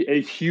to be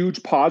a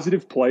huge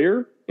positive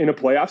player in a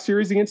playoff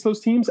series against those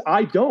teams?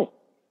 I don't.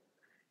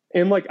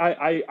 And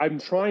I'm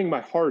trying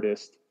my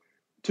hardest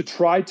to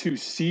try to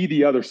see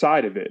the other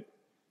side of it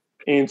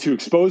and to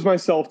expose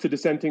myself to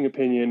dissenting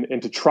opinion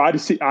and to try to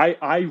see.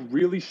 I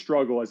really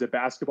struggle as a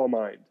basketball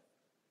mind.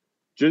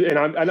 And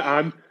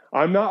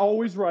I'm not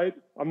always right.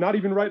 I'm not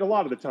even right a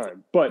lot of the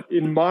time. But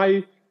in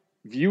my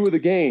view of the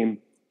game,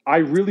 I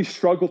really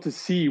struggle to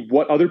see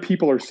what other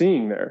people are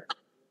seeing there.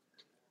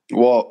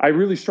 Well, I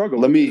really struggle.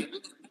 Let me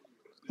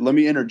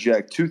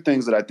interject two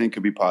things that I think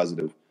could be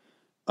positive.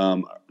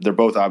 They're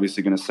both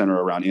obviously going to center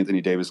around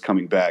Anthony Davis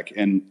coming back,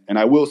 and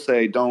I will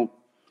say don't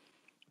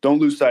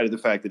lose sight of the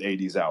fact that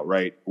AD's out.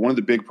 Right, one of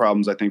the big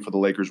problems I think for the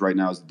Lakers right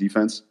now is the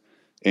defense,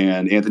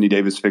 and Anthony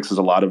Davis fixes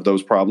a lot of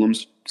those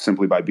problems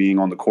simply by being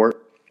on the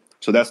court.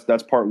 So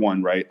that's part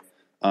one, right?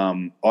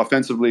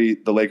 Offensively,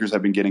 the Lakers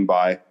have been getting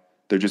by.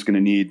 They're just going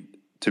to need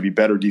to be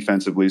better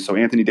defensively, so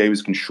Anthony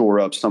Davis can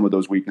shore up some of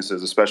those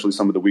weaknesses, especially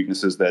some of the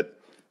weaknesses that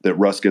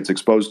Russ gets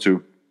exposed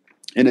to.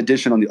 In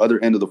addition, on the other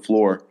end of the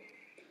floor,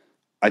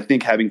 I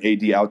think having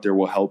AD out there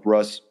will help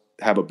Russ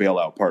have a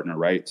bailout partner,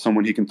 right?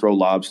 Someone he can throw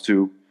lobs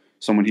to,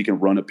 someone he can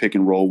run a pick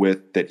and roll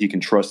with that he can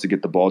trust to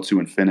get the ball to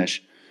and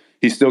finish.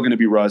 He's still going to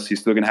be Russ.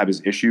 He's still going to have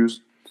his issues,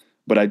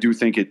 but I do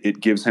think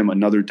it gives him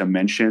another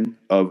dimension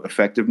of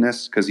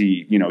effectiveness because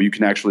you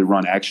can actually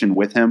run action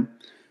with him,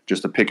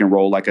 just a pick and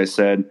roll, like I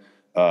said.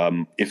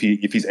 If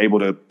he's able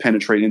to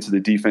penetrate into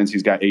the defense,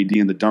 he's got AD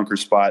in the dunker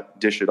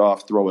spot, dish it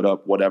off, throw it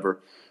up, whatever.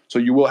 So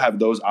you will have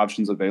those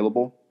options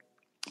available.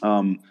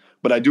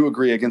 But I do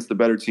agree against the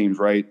better teams,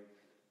 right?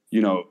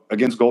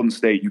 Against Golden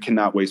State, you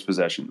cannot waste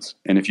possessions.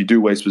 And if you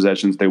do waste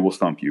possessions, they will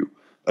thump you.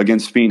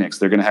 Against Phoenix,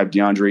 they're going to have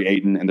DeAndre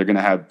Ayton, and they're going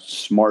to have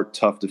smart,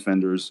 tough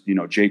defenders,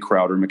 Jay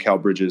Crowder,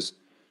 Mikal Bridges,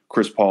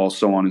 Chris Paul,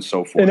 so on and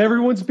so forth. And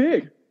everyone's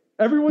big.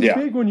 Everyone's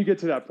big when you get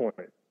to that point.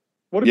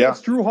 What if it's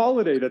Drew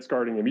Holiday that's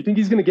guarding him? You think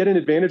he's going to get an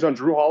advantage on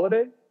Drew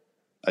Holiday?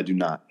 I do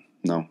not.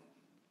 No,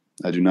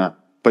 I do not.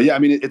 But yeah, I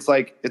mean,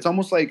 it's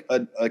almost like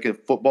a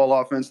football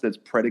offense that's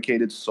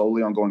predicated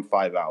solely on going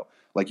 5 out.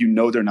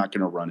 They're not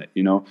going to run it.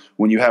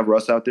 When you have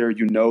Russ out there,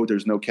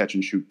 there's no catch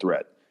and shoot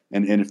threat.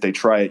 And if they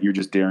try it, you're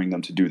just daring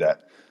them to do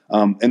that.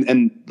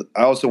 And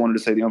I also wanted to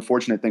say the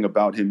unfortunate thing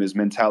about him is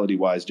mentality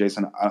wise,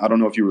 Jason. I don't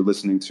know if you were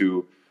listening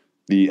to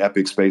the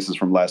Epic Spaces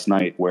from last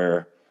night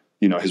where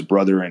his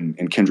brother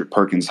and Kendrick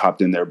Perkins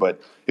hopped in there. But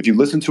if you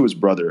listen to his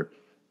brother,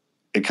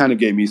 it kind of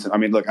gave me some,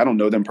 look, I don't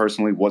know them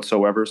personally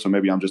whatsoever, so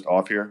maybe I'm just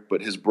off here.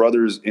 But his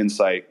brother's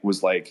insight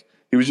was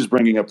he was just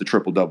bringing up the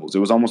triple doubles. It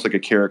was almost like a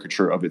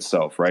caricature of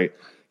itself, right?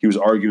 He was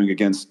arguing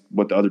against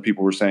what the other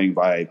people were saying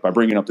by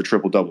bringing up the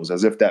triple doubles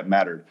as if that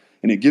mattered.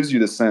 And it gives you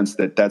the sense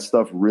that that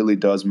stuff really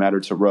does matter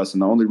to Russ.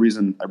 And the only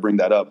reason I bring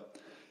that up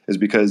is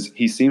because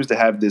he seems to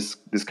have this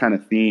kind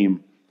of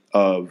theme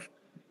of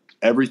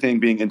everything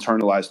being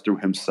internalized through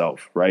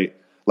himself, right?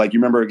 Like you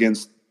remember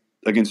against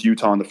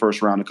Utah in the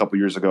first round a couple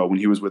years ago when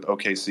he was with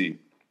OKC,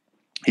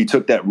 he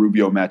took that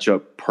Rubio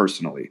matchup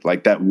personally,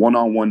 like that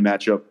one-on-one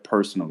matchup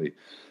personally,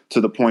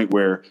 to the point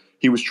where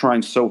he was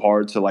trying so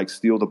hard to like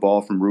steal the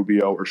ball from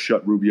Rubio or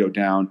shut Rubio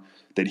down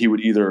that he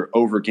would either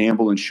over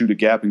gamble and shoot a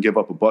gap and give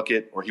up a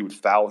bucket, or he would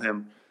foul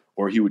him,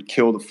 or he would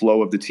kill the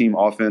flow of the team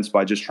offense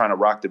by just trying to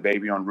rock the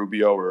baby on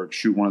Rubio or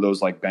shoot one of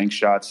those like bank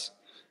shots,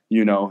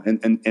 you know,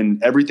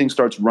 and everything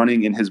starts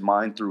running in his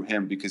mind through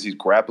him because he's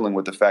grappling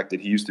with the fact that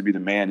he used to be the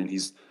man and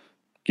he's,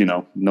 you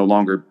know, no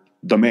longer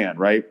the man,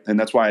 right? And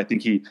that's why I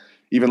think he,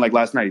 even like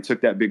last night, he took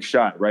that big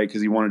shot, right?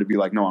 Because he wanted to be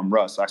like, no, I'm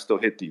Russ. I still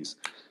hit these.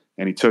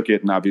 And he took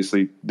it, and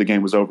obviously the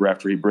game was over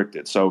after he bricked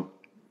it. So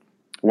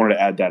I wanted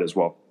to add that as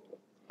well.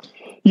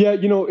 Yeah,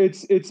 you know,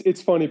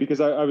 it's funny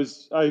because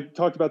I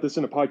talked about this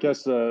in a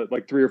podcast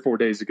like 3 or 4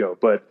 days ago.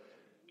 But,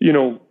 you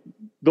know,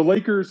 the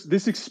Lakers,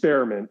 this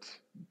experiment,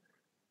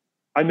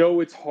 I know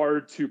it's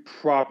hard to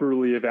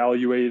properly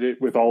evaluate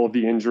it with all of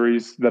the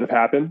injuries that have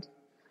happened.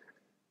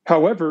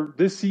 However,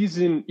 this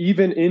season,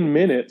 even in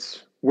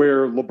minutes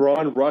where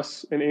LeBron,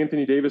 Russ, and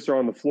Anthony Davis are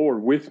on the floor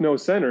with no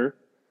center,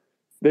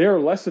 they are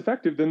less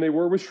effective than they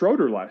were with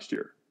Schroeder last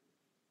year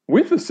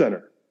with the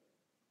center.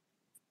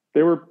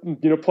 They were,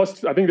 you know,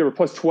 I think they were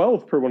plus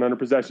 12 per 100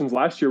 possessions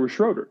last year with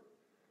Schroeder.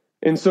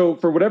 And so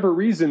for whatever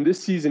reason,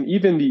 this season,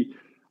 even the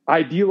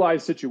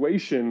idealized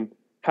situation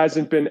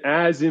hasn't been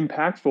as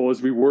impactful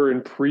as we were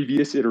in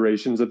previous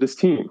iterations of this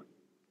team,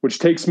 which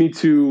takes me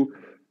to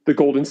the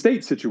Golden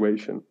State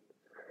situation.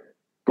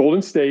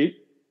 Golden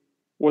State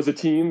was a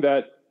team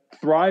that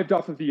thrived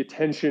off of the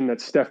attention that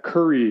Steph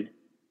Curry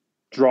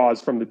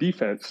draws from the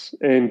defense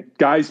and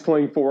guys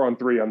playing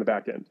 4-on-3 on the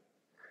back end.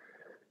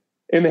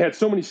 And they had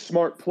so many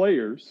smart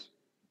players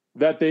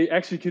that they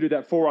executed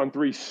that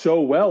 4-on-3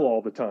 so well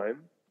all the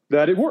time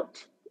that it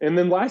worked. And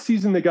then last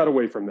season they got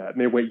away from that and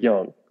they went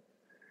young.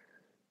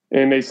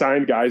 And they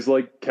signed guys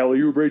like Kelly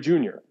Oubre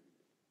Jr.,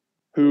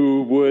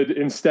 who would,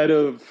 instead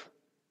of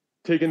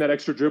taking that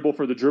extra dribble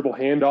for the dribble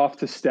handoff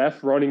to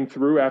Steph running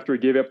through after he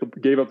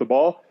gave up the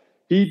ball,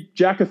 he'd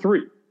jack a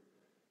three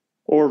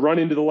or run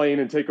into the lane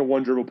and take a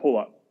one dribble pull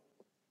up.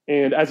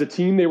 And as a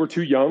team, they were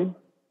too young.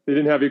 They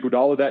didn't have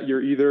Iguodala that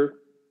year either.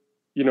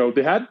 You know,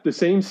 they had the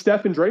same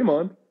Steph and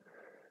Draymond,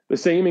 the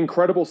same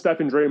incredible Steph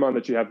and Draymond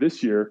that you have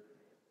this year,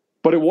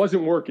 but it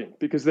wasn't working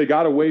because they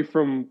got away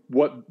from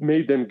what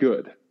made them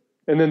good.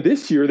 And then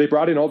this year, they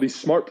brought in all these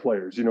smart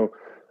players, you know,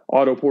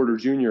 Otto Porter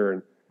Jr.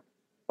 and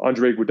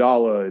Andre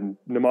Iguodala and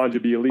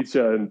Nemanja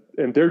Bjelica,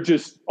 and they're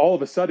just all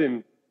of a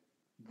sudden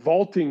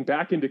vaulting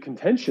back into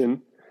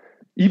contention,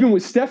 even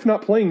with Steph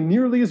not playing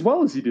nearly as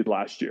well as he did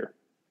last year.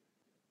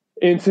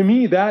 And to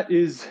me, that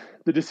is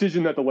the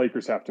decision that the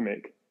Lakers have to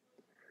make.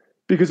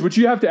 Because what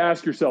you have to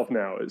ask yourself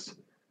now is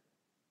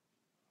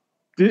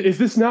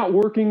this not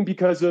working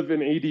because of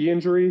an AD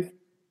injury?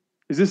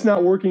 Is this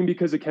not working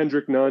because of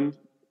Kendrick Nunn?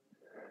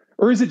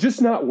 Or is it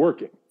just not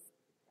working?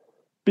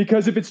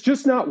 Because if it's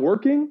just not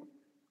working,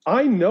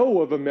 I know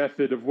of a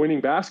method of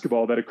winning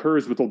basketball that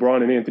occurs with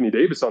LeBron and Anthony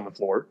Davis on the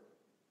floor.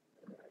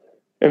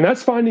 And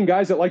that's finding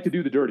guys that like to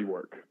do the dirty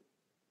work.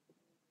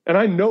 And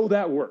I know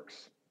that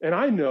works. And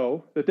I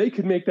know that they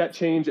could make that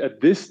change at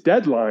this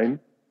deadline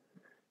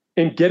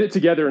and get it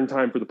together in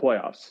time for the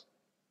playoffs.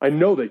 I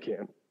know they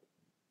can.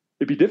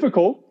 It'd be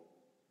difficult.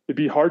 It'd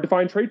be hard to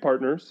find trade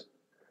partners.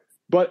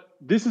 But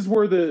this is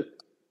where the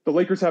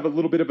Lakers have a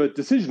little bit of a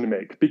decision to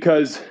make,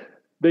 because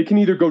they can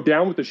either go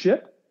down with the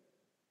ship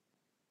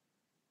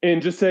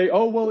and just say,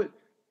 oh, well, it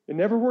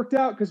never worked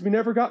out because we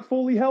never got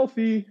fully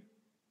healthy,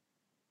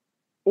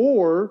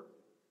 or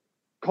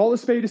call a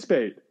spade a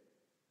spade.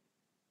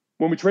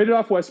 When we traded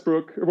for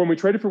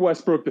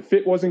Westbrook, the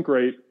fit wasn't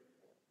great.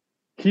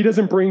 He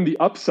doesn't bring the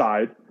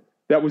upside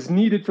that was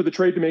needed for the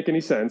trade to make any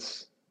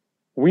sense.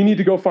 We need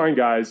to go find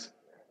guys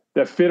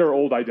that fit our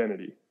old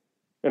identity,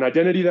 an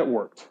identity that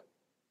worked.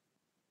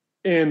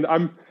 And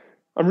I'm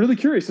really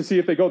curious to see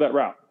if they go that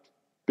route,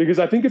 because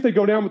I think if they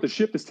go down with the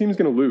ship, this team's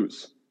going to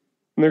lose,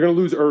 and they're going to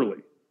lose early.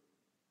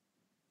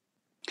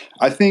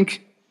 I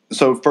think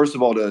so. First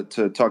of all,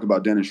 to talk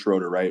about Dennis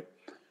Schroeder, right?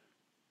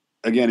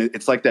 Again,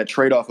 it's like that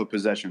trade-off of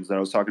possessions that I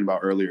was talking about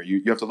earlier.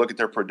 You have to look at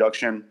their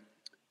production,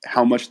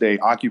 how much they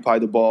occupy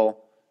the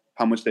ball,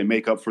 how much they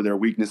make up for their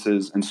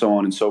weaknesses, and so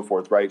on and so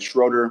forth, right?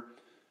 Schroeder,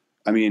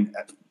 I mean,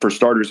 for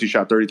starters, he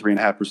shot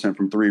 33.5%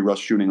 from three, Russ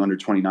shooting under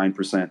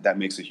 29%. That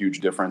makes a huge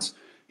difference.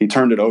 He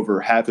turned it over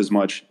half as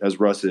much as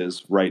Russ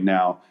is right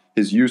now.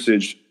 His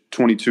usage,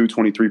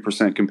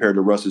 23% compared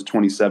to Russ's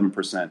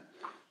 27%.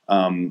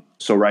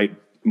 So, right,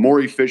 more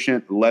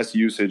efficient, less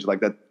usage, like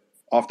that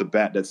off the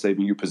bat, that's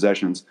saving you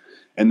possessions.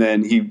 And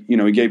then he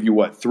gave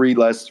you 3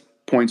 less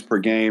points per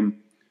game,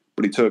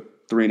 but he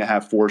took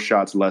 3.5, 4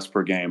 shots less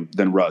per game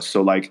than Russ.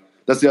 So, like,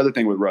 that's the other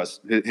thing with Russ.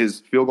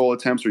 His field goal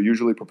attempts are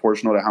usually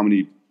proportional to how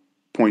many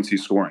points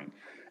he's scoring.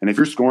 And if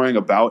you're scoring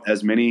about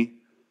as many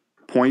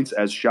points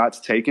as shots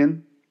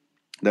taken,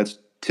 that's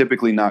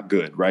typically not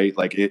good, right?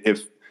 Like,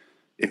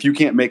 if you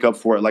can't make up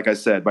for it, like I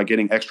said, by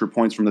getting extra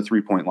points from the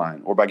three-point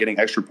line or by getting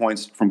extra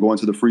points from going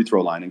to the free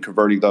throw line and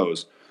converting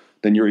those,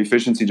 then your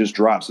efficiency just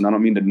drops. And I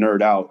don't mean to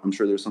nerd out. I'm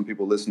sure there's some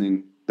people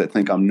listening that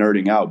think I'm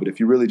nerding out. But if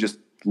you really just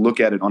look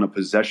at it on a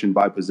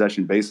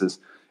possession-by-possession basis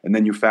and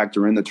then you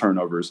factor in the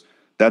turnovers,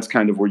 that's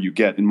kind of where you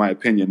get, in my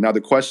opinion. Now,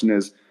 the question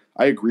is,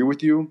 I agree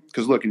with you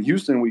because, look, in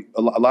Houston,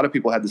 a lot of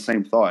people had the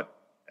same thought.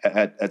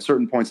 At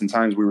certain points in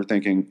times, we were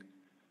thinking,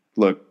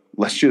 look,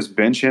 let's just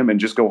bench him and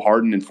just go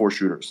Harden and 4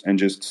 shooters and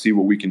just see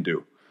what we can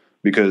do.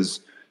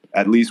 Because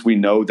at least we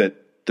know that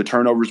the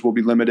turnovers will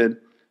be limited,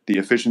 the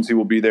efficiency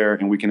will be there,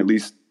 and we can at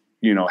least,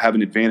 have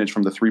an advantage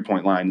from the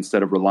three-point line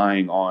instead of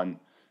relying on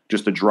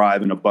just a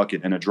drive and a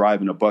bucket and a drive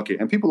and a bucket.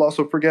 And people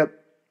also forget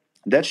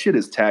that shit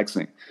is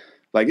taxing.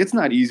 Like, it's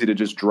not easy to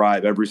just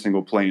drive every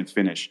single play and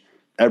finish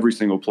every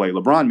single play.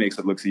 LeBron makes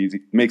it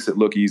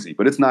look easy,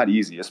 but it's not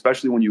easy,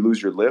 especially when you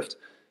lose your lift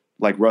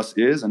like Russ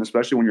is, and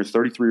especially when you're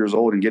 33 years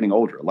old and getting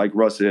older like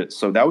Russ is.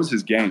 So that was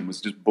his game, was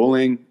just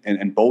bullying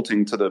and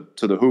bolting to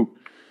the hoop.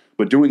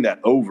 But doing that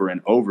over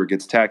and over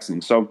gets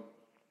taxing. So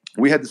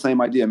we had the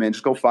same idea, man.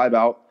 Just go 5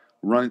 out,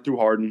 run it through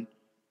Harden,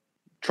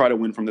 try to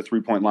win from the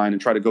three-point line,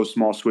 and try to go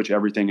small switch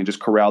everything and just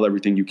corral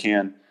everything you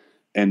can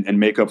and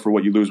make up for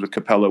what you lose with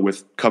Capella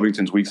with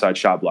Covington's weak side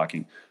shot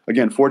blocking.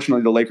 Again,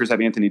 fortunately, the Lakers have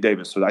Anthony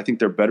Davis, so I think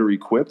they're better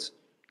equipped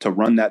to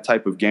run that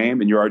type of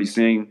game. And you're already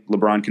seeing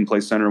LeBron can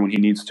play center when he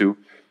needs to.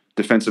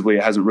 Defensively,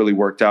 it hasn't really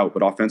worked out,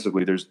 but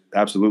offensively, there's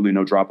absolutely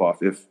no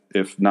drop-off,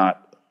 if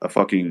not a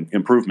fucking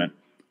improvement.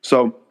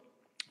 So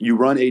you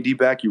run AD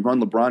back, you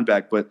run LeBron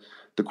back, but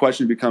the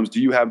question becomes,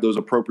 do you have those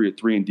appropriate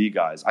 3-and-D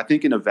guys? I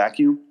think in a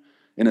vacuum,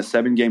 in a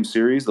 7-game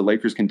series, the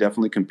Lakers can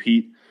definitely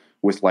compete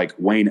with, like,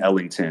 Wayne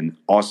Ellington,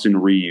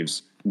 Austin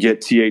Reeves,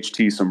 get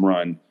THT some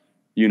run.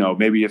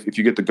 Maybe if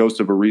you get the ghost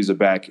of Ariza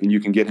back and you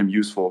can get him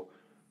useful,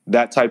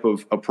 that type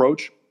of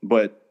approach.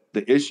 But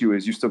the issue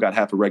is you still got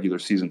half a regular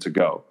season to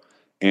go.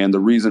 And the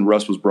reason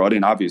Russ was brought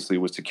in, obviously,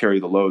 was to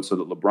carry the load so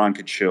that LeBron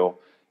could chill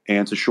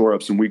and to shore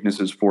up some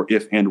weaknesses for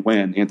if and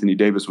when Anthony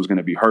Davis was going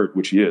to be hurt,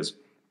 which he is.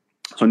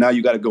 So now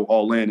you got to go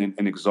all in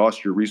and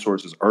exhaust your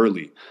resources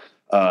early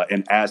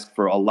and ask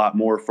for a lot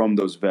more from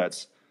those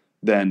vets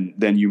than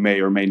you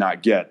may or may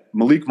not get.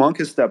 Malik Monk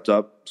has stepped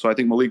up. So I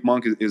think Malik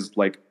Monk is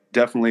like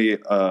definitely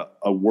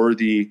a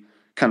worthy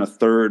kind of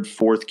 3rd,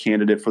 4th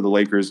candidate for the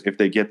Lakers if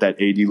they get that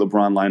AD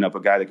LeBron lineup,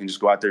 a guy that can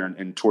just go out there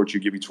and torch you,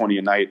 give you 20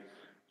 a night,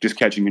 just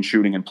catching and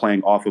shooting and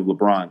playing off of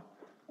LeBron.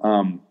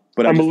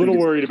 But I'm a little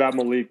worried about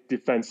Malik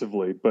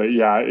defensively, but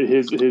yeah,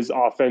 his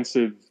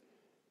offensive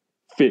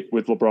fit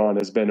with LeBron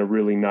has been a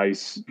really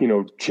nice,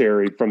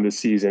 cherry from this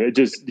season. It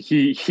just,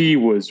 he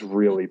was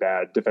really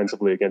bad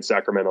defensively against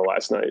Sacramento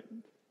last night.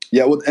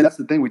 Yeah. Well, and that's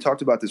the thing. We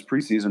talked about this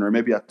preseason, or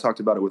maybe I talked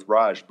about it with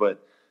Raj,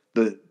 but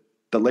the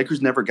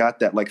Lakers never got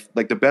that. Like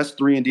the best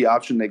 3-and-D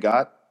option they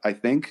got, I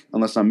think,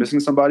 unless I'm missing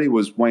somebody,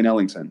 was Wayne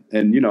Ellington.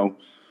 And,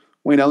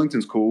 Wayne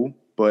Ellington's cool,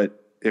 but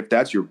if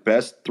that's your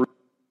best 3,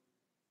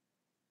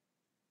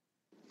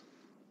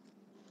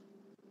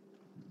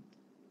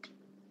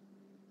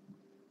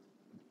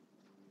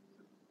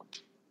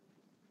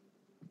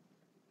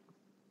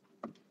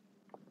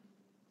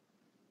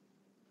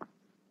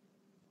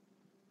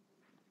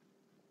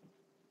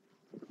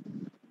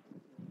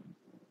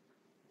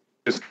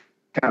 just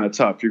kind of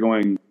tough. You're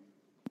going.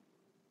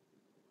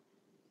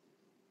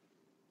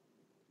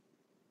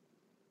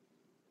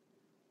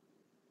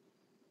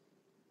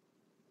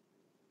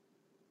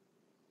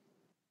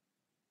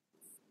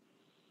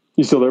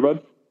 You still there,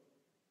 bud?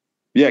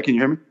 Yeah, can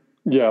you hear me?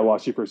 Yeah, I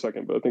lost you for a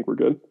second, but I think we're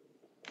good.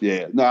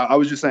 Yeah. No, I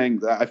was just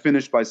saying, I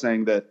finished by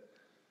saying that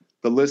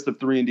the list of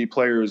 3-and-D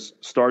players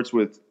starts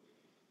with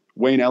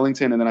Wayne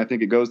Ellington, and then I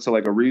think it goes to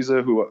like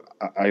Ariza, who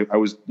I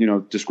was,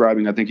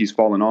 describing. I think he's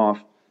fallen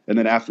off. And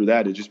then after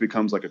that, it just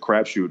becomes like a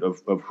crapshoot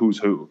of who's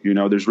who.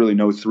 There's really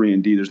no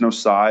 3-and-D. There's no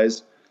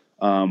size.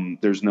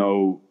 There's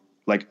no,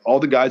 like, all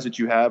the guys that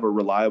you have are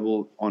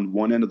reliable on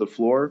one end of the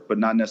floor, but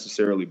not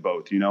necessarily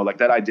both. Like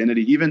that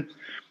identity, even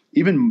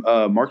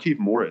Markieff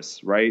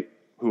Morris, right,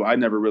 who I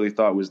never really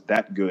thought was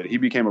that good. He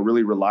became a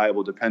really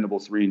reliable, dependable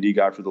 3-and-D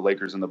guy for the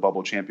Lakers in the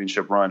bubble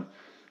championship run.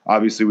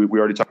 Obviously, we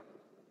already talked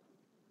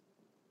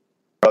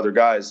about other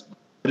guys.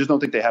 I just don't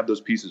think they have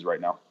those pieces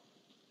right now.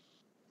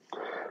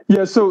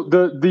 Yeah, so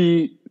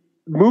the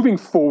moving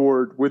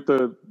forward with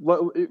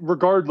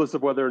regardless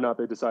of whether or not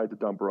they decide to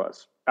dump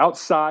Russ,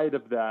 outside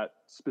of that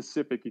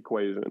specific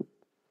equation,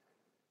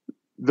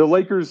 the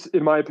Lakers,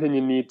 in my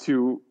opinion, need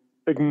to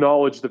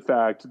acknowledge the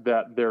fact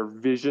that their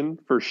vision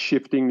for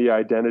shifting the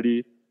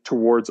identity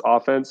towards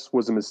offense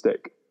was a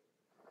mistake.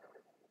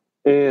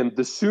 And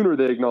the sooner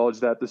they acknowledge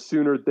that, the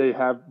sooner they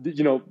have,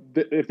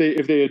 if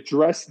they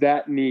address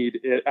that need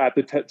at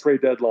the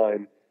trade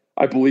deadline,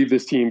 I believe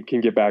this team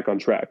can get back on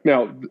track.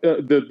 Now,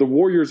 the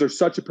Warriors are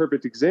such a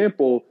perfect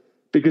example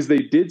because they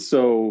did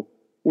so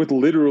with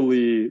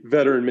literally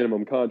veteran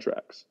minimum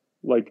contracts.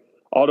 Like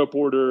Otto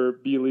Porter,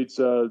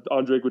 Bjelica,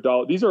 Andre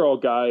Iguodala, these are all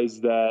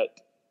guys that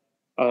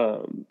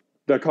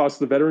cost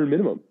the veteran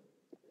minimum.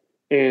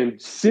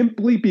 And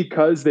simply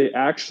because they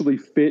actually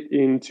fit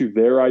into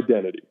their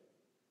identity,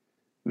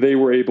 they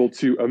were able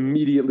to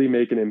immediately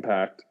make an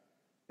impact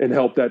and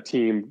help that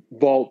team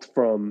vault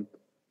from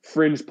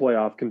fringe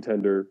playoff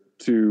contender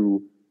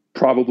to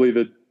probably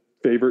the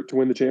favorite to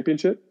win the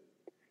championship.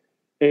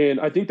 And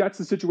I think that's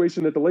the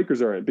situation that the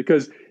Lakers are in,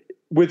 because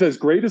with as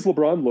great as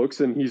LeBron looks,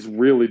 and he's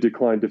really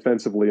declined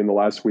defensively in the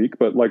last week,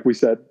 but like we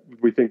said,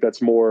 we think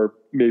that's more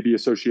maybe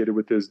associated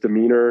with his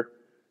demeanor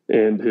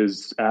and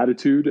his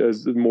attitude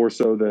as more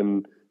so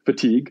than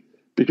fatigue,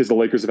 because the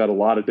Lakers have had a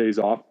lot of days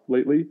off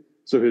lately.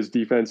 So his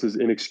defense is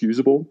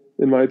inexcusable,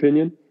 in my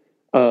opinion.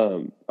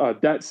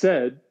 That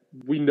said,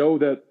 we know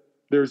that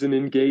there's an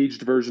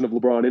engaged version of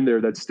LeBron in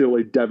there that's still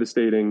a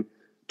devastating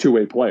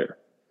two-way player.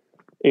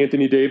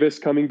 Anthony Davis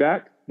coming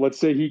back, let's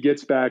say he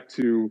gets back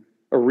to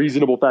a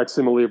reasonable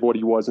facsimile of what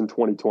he was in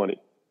 2020.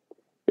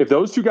 If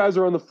those two guys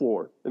are on the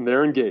floor and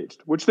they're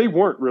engaged, which they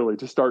weren't really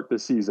to start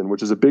this season,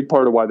 which is a big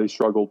part of why they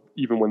struggled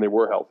even when they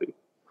were healthy.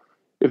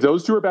 If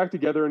those two are back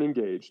together and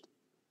engaged,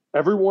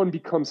 everyone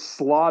becomes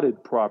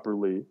slotted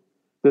properly,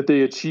 that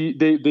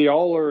they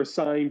all are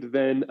assigned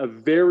then a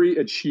very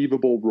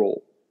achievable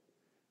role.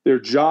 Their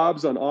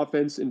jobs on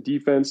offense and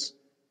defense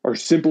are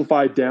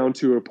simplified down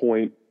to a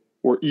point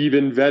where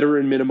even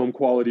veteran minimum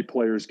quality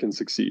players can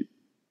succeed.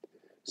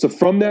 So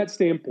from that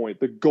standpoint,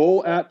 the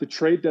goal at the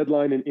trade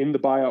deadline and in the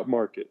buyout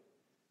market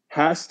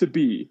has to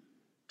be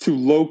to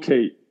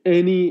locate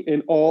any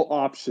and all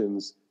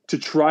options to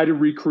try to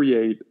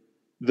recreate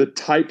the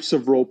types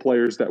of role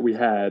players that we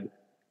had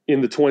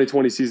in the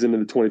 2020 season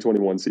and the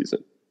 2021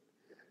 season.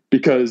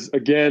 Because,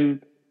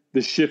 again,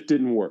 the shift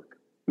didn't work.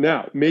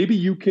 Now, maybe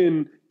you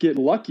can get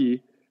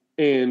lucky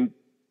and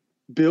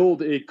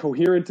build a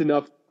coherent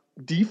enough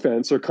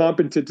defense or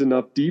competent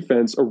enough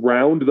defense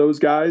around those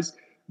guys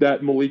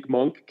that Malik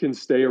Monk can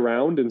stay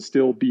around and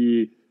still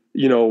be,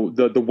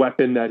 the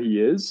weapon that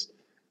he is.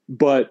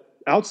 But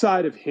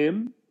outside of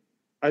him,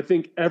 I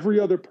think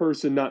every other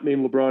person not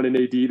named LeBron and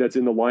AD that's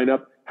in the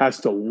lineup has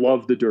to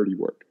love the dirty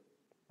work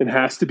and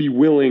has to be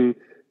willing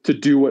to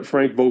do what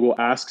Frank Vogel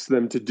asks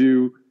them to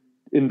do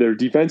in their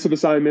defensive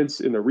assignments,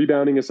 in their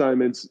rebounding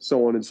assignments,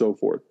 so on and so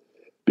forth.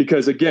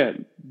 Because,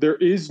 again, there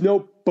is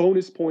no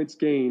bonus points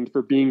gained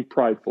for being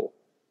prideful.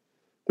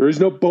 There is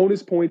no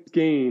bonus points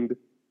gained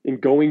in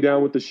going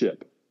down with the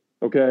ship,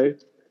 okay?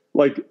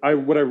 What I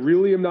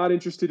really am not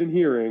interested in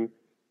hearing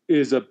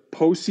is a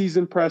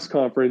postseason press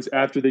conference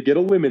after they get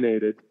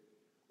eliminated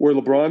where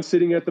LeBron's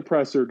sitting at the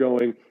presser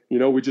going,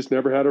 we just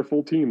never had our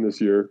full team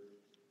this year.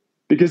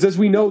 Because as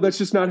we know, that's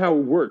just not how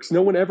it works.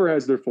 No one ever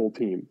has their full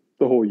team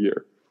the whole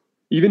year.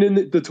 Even in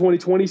the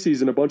 2020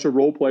 season, a bunch of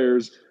role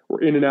players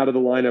were in and out of the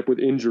lineup with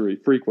injury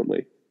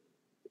frequently,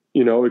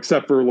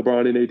 except for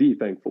LeBron and AD,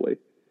 thankfully.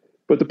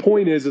 But the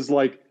point is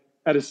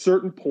at a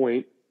certain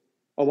point,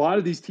 a lot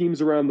of these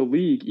teams around the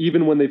league,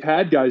 even when they've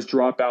had guys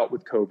drop out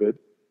with COVID,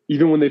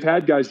 even when they've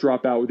had guys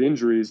drop out with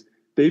injuries,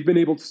 they've been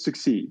able to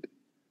succeed.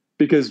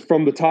 Because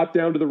from the top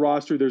down to the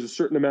roster, there's a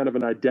certain amount of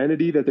an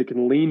identity that they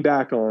can lean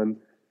back on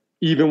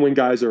even when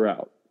guys are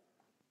out.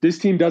 This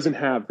team doesn't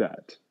have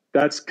that.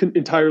 That's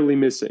entirely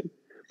missing.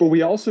 But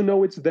we also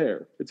know it's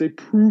there. It's a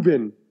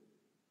proven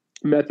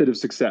method of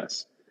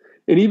success.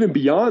 And even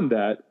beyond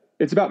that,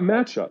 it's about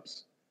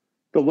matchups.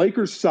 The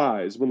Lakers'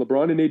 size, when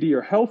LeBron and AD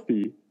are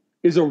healthy,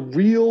 is a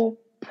real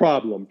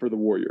problem for the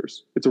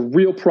Warriors. It's a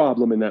real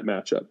problem in that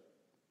matchup.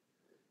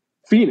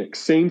 Phoenix,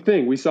 same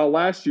thing. We saw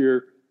last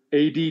year,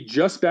 AD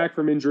just back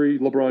from injury,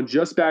 LeBron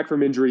just back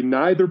from injury,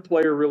 neither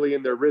player really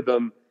in their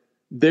rhythm.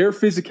 Their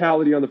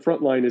physicality on the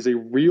front line is a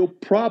real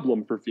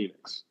problem for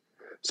Phoenix.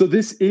 So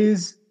this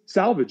is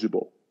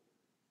salvageable.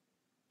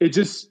 It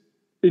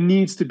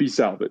needs to be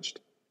salvaged.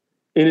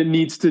 And it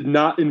needs to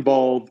not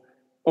involve,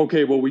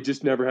 okay, well, we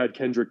just never had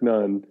Kendrick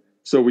Nunn,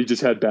 so we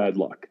just had bad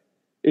luck.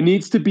 It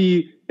needs to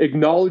be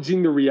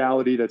acknowledging the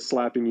reality that's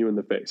slapping you in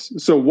the face.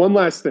 So one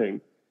last thing,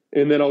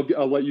 and then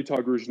I'll let you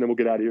talk, Rouge, and then we'll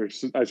get out of here.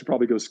 I should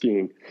probably go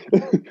skiing.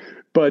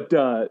 But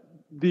the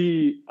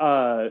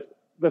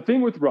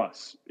thing with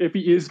Russ, if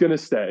he is going to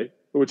stay,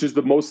 which is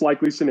the most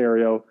likely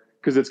scenario,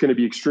 because it's going to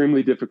be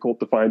extremely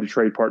difficult to find a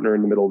trade partner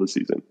in the middle of the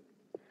season,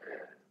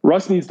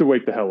 Russ needs to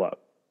wake the hell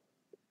up.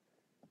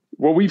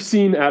 What we've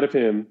seen out of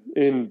him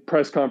in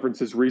press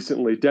conferences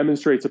recently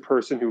demonstrates a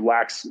person who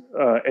lacks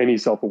any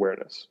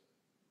self-awareness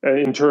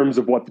in terms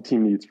of what the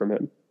team needs from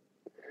him.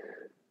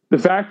 The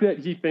fact that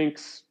he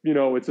thinks,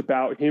 it's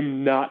about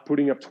him not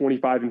putting up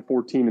 25 and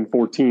 14 and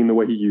 14 the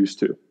way he used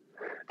to.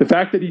 The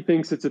fact that he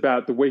thinks it's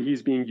about the way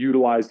he's being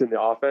utilized in the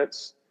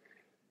offense.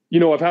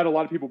 I've had a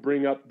lot of people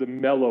bring up the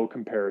Melo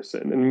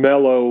comparison and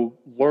Melo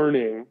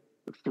learning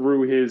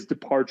through his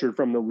departure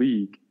from the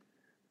league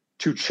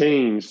to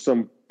change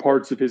some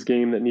parts of his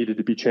game that needed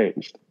to be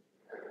changed.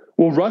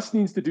 Well, Russ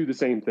needs to do the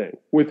same thing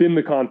within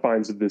the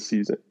confines of this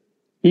season.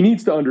 He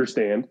needs to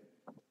understand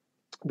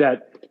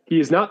that he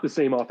is not the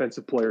same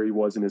offensive player he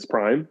was in his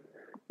prime.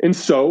 And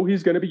so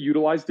he's going to be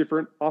utilized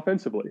different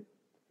offensively,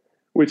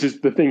 which is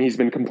the thing he's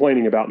been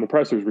complaining about in the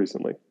pressers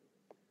recently.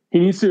 He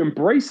needs to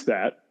embrace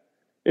that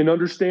and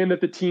understand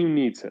that the team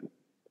needs him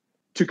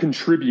to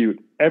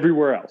contribute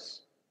everywhere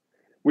else.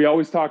 We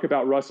always talk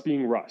about Russ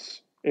being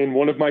Russ. And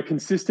one of my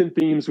consistent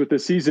themes with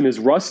this season is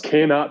Russ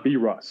cannot be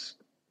Russ.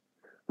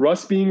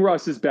 Russ being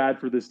Russ is bad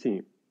for this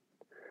team.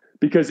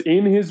 Because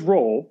in his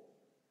role,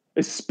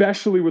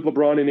 especially with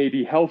LeBron and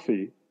AD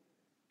healthy,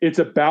 it's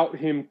about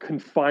him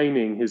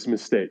confining his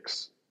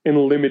mistakes and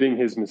limiting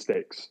his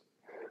mistakes.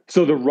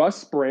 So the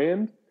Russ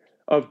brand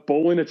of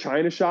bowl in a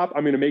china shop,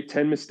 I'm going to make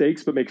 10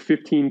 mistakes but make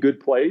 15 good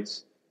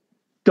plays,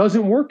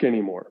 doesn't work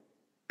anymore.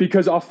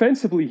 Because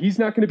offensively, he's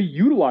not going to be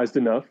utilized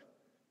enough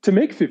to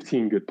make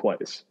 15 good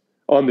plays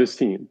on this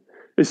team,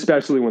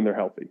 especially when they're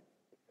healthy.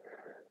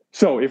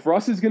 So if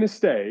Russ is going to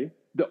stay,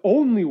 the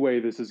only way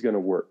this is going to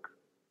work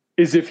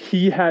is if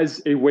he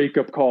has a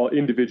wake-up call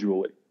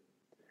individually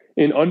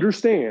and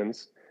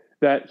understands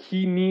that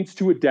he needs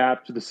to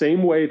adapt to the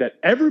same way that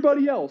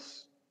everybody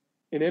else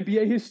in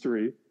NBA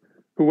history,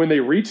 who when they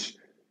reach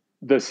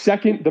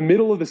the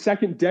middle of the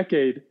second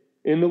decade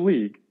in the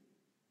league,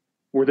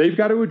 where they've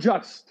got to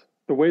adjust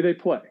the way they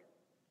play.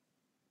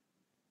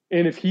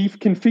 And if he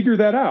can figure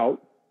that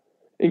out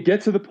and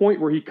get to the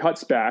point where he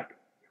cuts back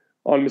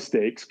on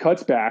mistakes,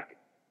 cuts back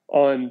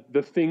on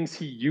the things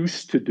he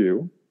used to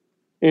do,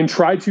 and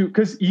try to,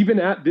 because even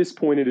at this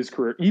point in his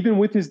career, even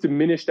with his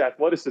diminished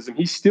athleticism,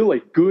 he's still a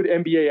good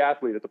NBA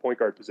athlete at the point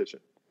guard position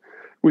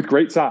with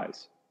great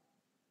size.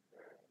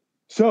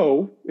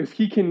 So if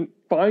he can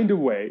find a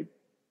way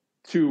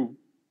to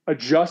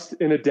adjust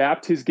and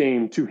adapt his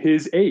game to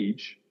his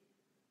age,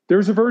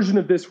 there's a version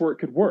of this where it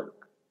could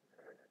work.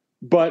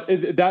 But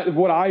that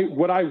what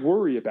I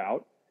worry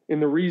about,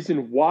 and the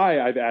reason why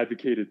I've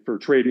advocated for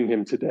trading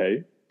him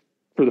today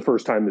for the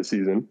first time this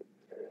season,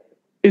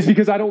 is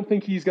because I don't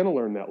think he's going to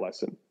learn that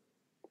lesson.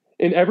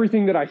 And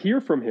everything that I hear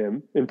from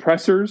him in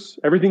pressers,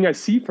 everything I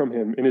see from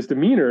him in his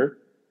demeanor,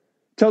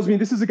 tells me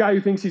this is a guy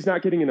who thinks he's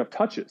not getting enough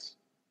touches.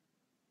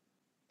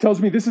 Tells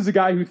me this is a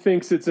guy who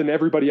thinks it's an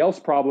everybody else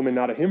problem and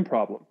not a him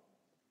problem.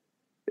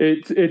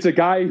 It's a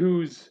guy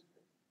who's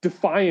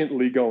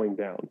defiantly going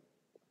down.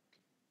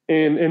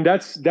 And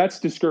that's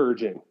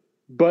discouraging.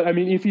 But, I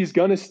mean, if he's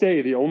going to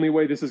stay, the only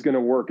way this is going to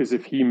work is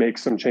if he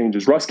makes some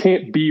changes. Russ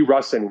can't be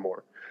Russ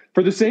anymore.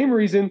 For the same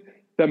reason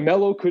that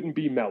Melo couldn't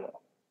be Melo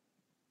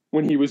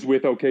when he was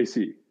with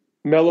OKC.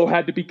 Melo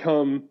had to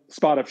become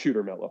spot-up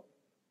shooter Melo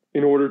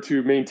in order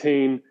to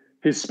maintain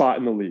his spot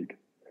in the league.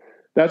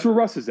 That's where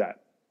Russ is at.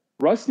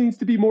 Russ needs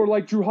to be more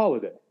like Jrue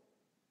Holiday,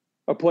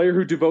 a player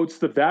who devotes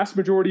the vast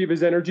majority of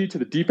his energy to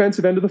the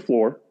defensive end of the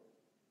floor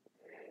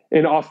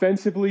and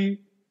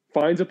offensively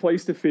finds a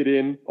place to fit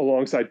in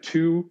alongside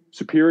two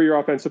superior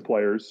offensive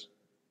players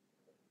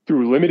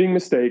through limiting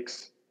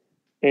mistakes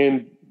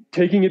and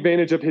taking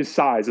advantage of his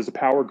size as a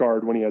power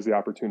guard when he has the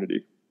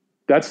opportunity.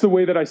 That's the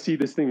way that I see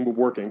this thing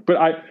working. But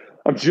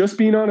I'm just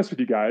being honest with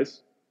you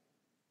guys.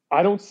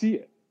 I don't see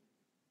it.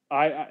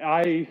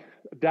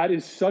 That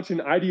is such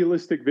an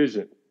idealistic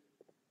vision.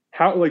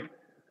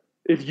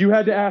 If you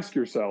had to ask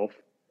yourself,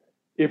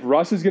 if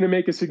Russ is going to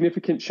make a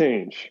significant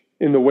change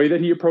in the way that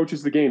he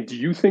approaches the game, do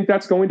you think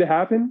that's going to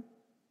happen?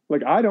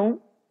 I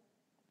don't.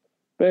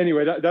 But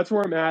anyway, that's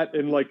where I'm at.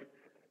 And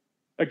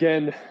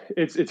again,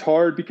 it's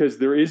hard because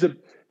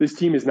this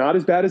team is not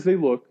as bad as they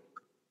look.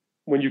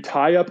 When you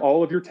tie up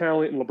all of your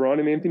talent in LeBron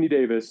and Anthony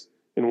Davis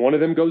and one of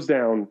them goes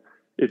down,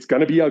 it's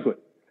going to be ugly.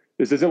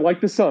 This isn't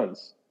like the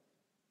Suns.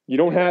 You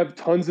don't have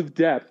tons of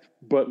depth,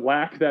 but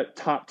lack that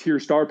top tier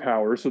star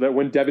power so that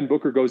when Devin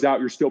Booker goes out,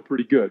 you're still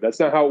pretty good. That's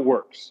not how it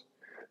works.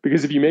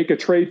 Because if you make a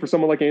trade for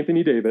someone like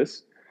Anthony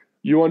Davis,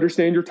 you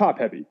understand you're top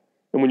heavy.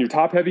 And when you're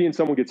top heavy and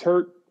someone gets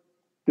hurt,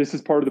 this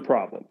is part of the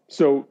problem.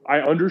 So I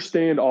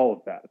understand all of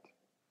that.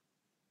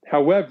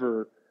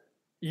 However,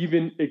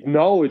 even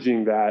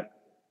acknowledging that,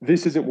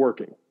 this isn't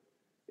working.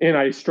 And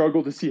I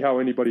struggle to see how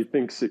anybody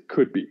thinks it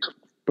could be.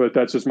 But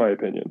that's just my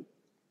opinion.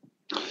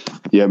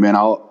 Yeah, man,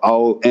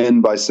 I'll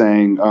end by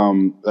saying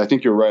I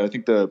think you're right. I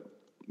think the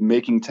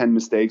making 10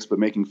 mistakes but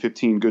making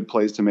 15 good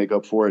plays to make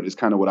up for it is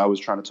kind of what I was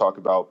trying to talk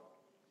about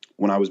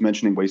when I was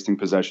mentioning wasting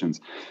possessions.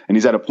 And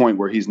he's at a point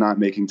where he's not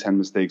making 10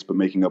 mistakes but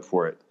making up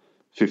for it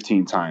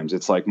 15 times.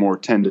 It's more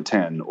 10 to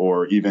 10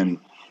 or even,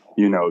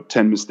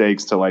 10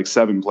 mistakes to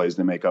 7 plays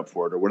to make up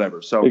for it or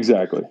whatever. So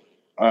exactly.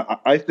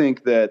 I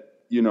think that,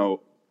 and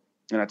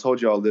I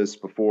told you all this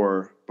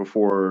before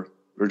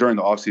or during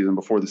the offseason,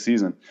 before the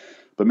season,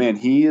 but man,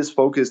 he is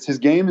focused. His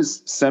game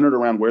is centered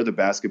around where the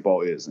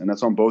basketball is, and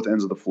that's on both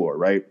ends of the floor,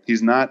 right?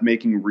 He's not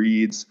making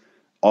reads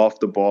off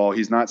the ball.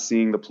 He's not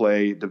seeing the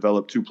play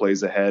develop 2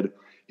 plays ahead.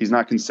 He's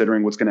not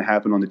considering what's going to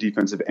happen on the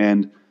defensive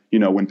end,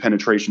 when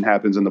penetration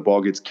happens and the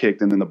ball gets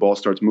kicked and then the ball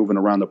starts moving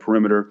around the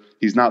perimeter.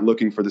 He's not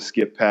looking for the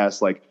skip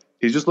pass.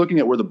 He's just looking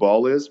at where the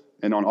ball is.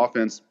 And on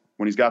offense,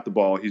 when he's got the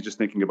ball, he's just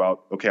thinking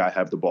about, okay, I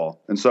have the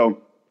ball. And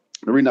so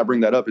the reason I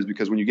bring that up is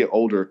because when you get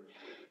older,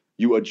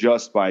 you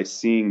adjust by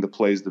seeing the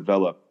plays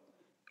develop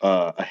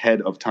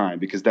ahead of time,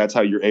 because that's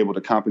how you're able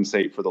to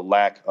compensate for the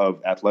lack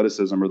of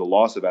athleticism or the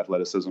loss of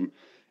athleticism.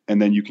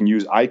 And then you can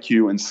use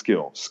IQ and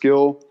skill.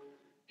 Skill,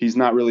 he's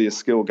not really a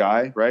skill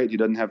guy, right? He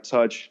doesn't have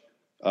touch,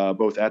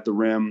 both at the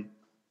rim,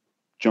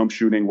 jump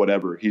shooting,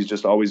 whatever. He's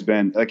just always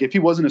been like, if he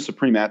wasn't a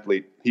supreme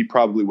athlete, he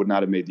probably would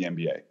not have made the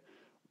NBA.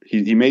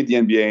 He made the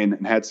NBA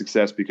and had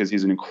success because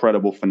he's an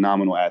incredible,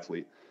 phenomenal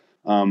athlete.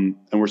 And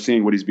we're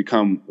seeing what he's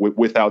become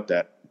without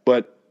that.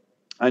 But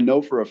I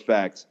know for a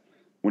fact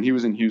when he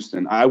was in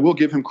Houston, I will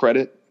give him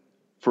credit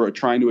for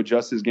trying to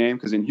adjust his game,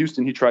 because in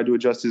Houston, he tried to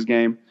adjust his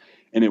game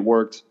and it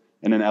worked.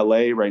 And in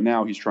LA right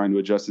now, he's trying to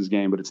adjust his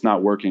game, but it's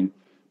not working.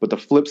 But the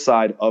flip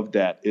side of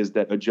that is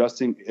that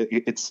adjusting,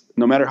 it's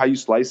no matter how you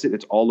slice it,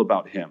 it's all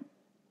about him.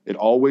 It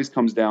always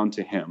comes down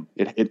to him.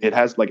 It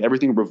has, like,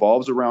 everything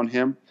revolves around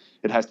him.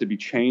 It has to be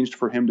changed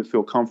for him to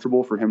feel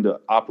comfortable, for him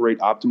to operate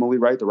optimally,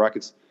 right? The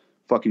Rockets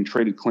fucking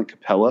traded Clint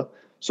Capella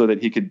so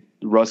that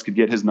Russ could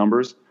get his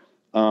numbers.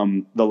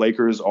 The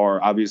Lakers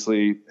are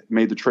obviously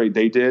made the trade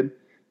they did,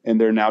 and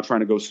they're now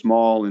trying to go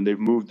small, and they've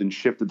moved and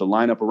shifted the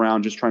lineup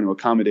around, just trying to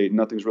accommodate, and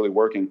nothing's really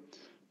working.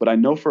 But I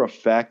know for a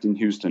fact in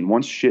Houston,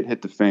 once shit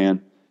hit the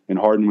fan and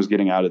Harden was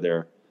getting out of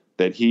there,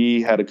 that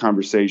he had a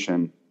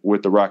conversation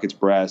with the Rockets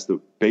brass that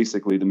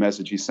basically the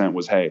message he sent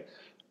was, hey,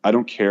 I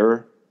don't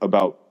care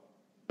about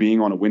being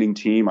on a winning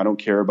team. I don't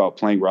care about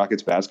playing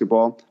Rockets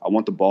basketball. I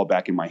want the ball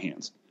back in my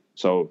hands.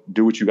 So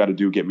do what you got to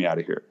do. Get me out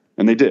of here.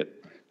 And they did.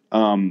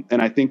 And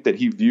I think that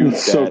he viewed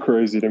That's so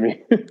crazy to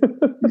me.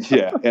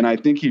 Yeah. And I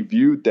think he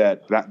viewed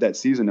that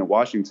season at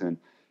Washington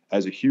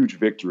as a huge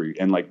victory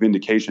and like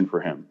vindication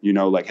for him,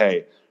 like,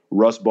 hey,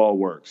 Russ ball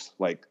works.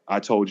 Like, I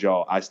told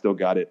y'all, I still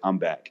got it. I'm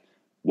back.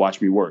 Watch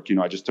me work.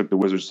 I just took the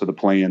Wizards to the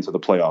play-in, to the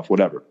playoff,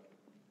 whatever.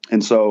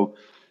 And so,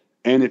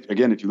 and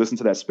if you listen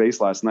to that space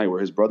last night where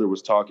his brother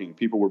was talking,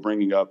 people were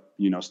bringing up,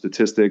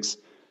 statistics,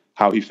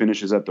 how he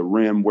finishes at the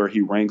rim, where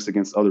he ranks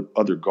against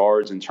other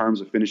guards in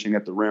terms of finishing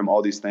at the rim,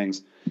 all these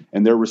things.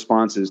 And their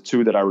responses,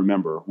 two that I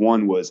remember.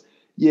 One was,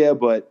 yeah,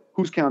 but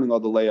who's counting all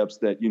the layups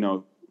that,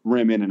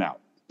 rim in and out?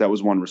 That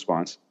was one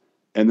response.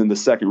 And then the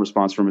second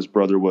response from his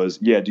brother was,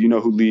 yeah, do you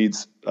know who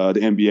leads the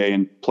NBA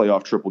in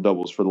playoff triple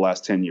doubles for the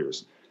last 10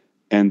 years?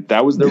 And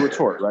that was their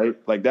retort, right?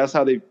 Like, that's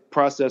how they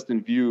processed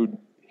and viewed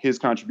his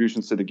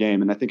contributions to the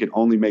game. And I think it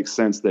only makes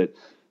sense that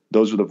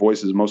those are the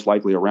voices most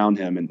likely around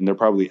him, and they're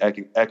probably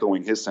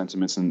echoing his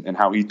sentiments and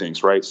how he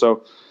thinks, right?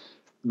 So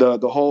the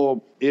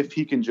whole, if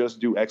he can just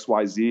do X,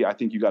 Y, Z, I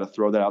think you got to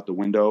throw that out the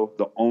window.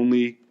 The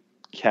only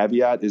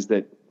caveat is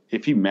that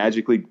if he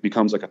magically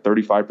becomes like a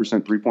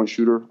 35% three-point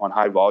shooter on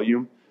high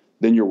volume,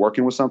 then you're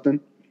working with something.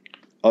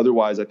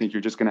 Otherwise, I think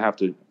you're just going to have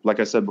to, like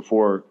I said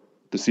before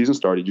the season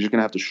started, you're just going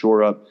to have to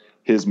shore up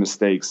his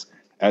mistakes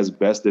as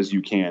best as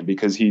you can,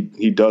 because he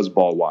does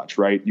ball watch,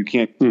 right? You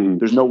can't,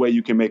 There's no way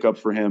you can make up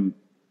for him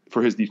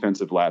for his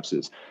defensive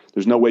lapses.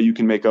 There's no way you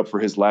can make up for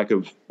his lack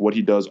of what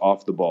he does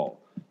off the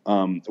ball.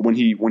 When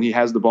he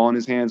has the ball in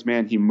his hands,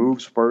 man, he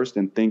moves first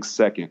and thinks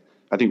second.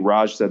 I think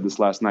Raj said this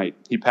last night.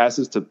 He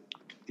passes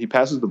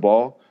the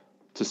ball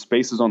to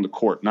spaces on the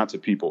court, not to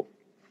people.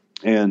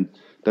 And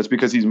that's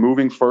because he's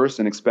moving first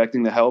and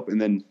expecting the help,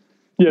 and then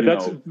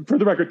for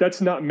the record, that's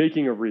not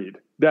making a read.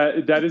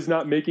 That is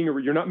not making a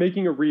read. You're not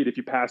making a read if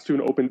you pass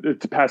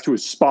to a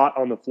spot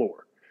on the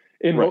floor.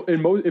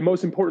 And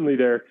most importantly,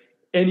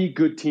 any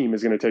good team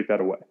is going to take that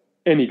away.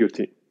 Any good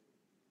team.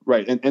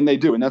 Right. And they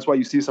do. And that's why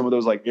you see some of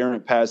those like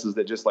errant passes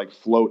that just like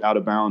float out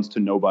of bounds to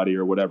nobody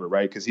or whatever,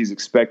 right? Because he's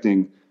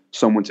expecting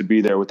someone to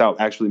be there without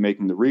actually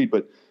making the read.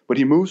 But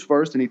he moves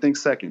first and he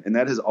thinks second. And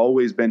that has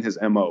always been his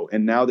MO.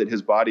 And now that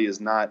his body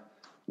is not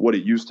what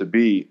it used to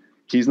be,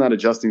 he's not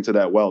adjusting to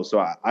that well. So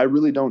I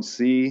really don't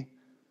see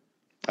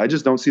 – I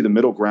just don't see the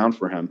middle ground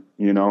for him.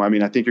 I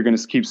mean, I think you're going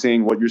to keep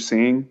seeing what you're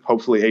seeing.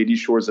 Hopefully AD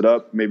shores it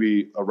up.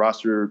 Maybe a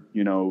roster,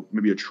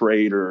 maybe a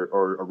trade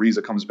or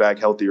Ariza comes back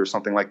healthy or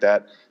something like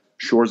that,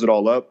 shores it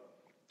all up.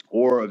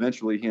 Or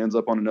eventually he ends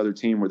up on another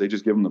team where they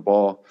just give him the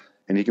ball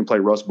and he can play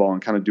Russ ball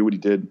and kind of do what he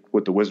did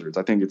with the Wizards.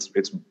 I think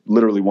it's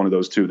literally one of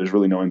those two. There's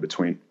really no in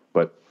between.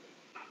 But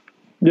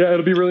yeah,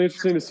 it'll be really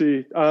interesting to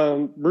see.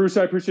 Bruce,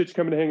 I appreciate you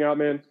coming to hang out,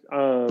 man.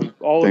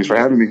 Thanks for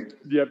having me.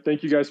 Yeah,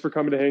 thank you guys for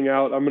coming to hang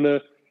out. I'm going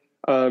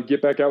to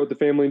get back out with the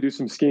family and do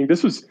some skiing.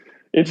 This was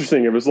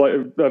interesting. It was like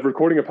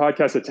recording a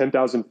podcast at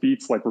 10,000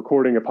 feet, like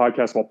recording a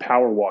podcast while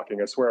power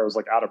walking. I swear I was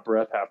like out of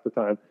breath half the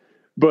time.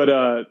 But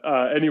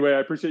anyway, I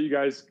appreciate you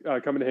guys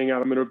coming to hang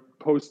out. I'm going to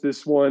post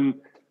this one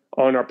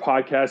on our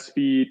podcast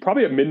feed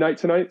probably at midnight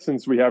tonight,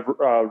 since we have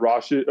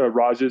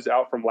Raj's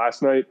out from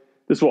last night.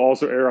 This will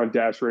also air on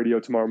Dash Radio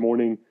tomorrow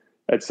morning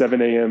at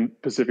 7 a.m.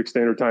 Pacific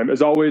Standard Time.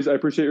 As always, I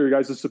appreciate your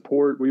guys'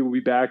 support. We will be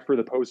back for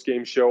the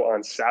post-game show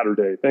on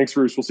Saturday. Thanks,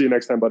 Bruce. We'll see you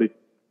next time, buddy.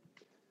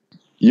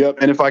 Yep,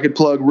 and if I could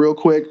plug real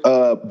quick,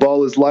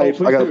 Ball is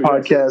Life. I got a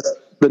podcast,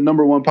 the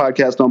 #1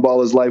 podcast on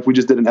Ball is Life. We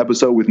just did an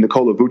episode with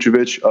Nikola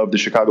Vucevic of the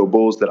Chicago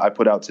Bulls that I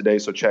put out today,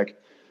 so check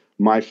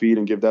my feed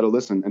and give that a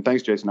listen. And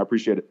thanks, Jason. I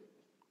appreciate it.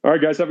 All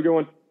right, guys, have a good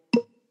one.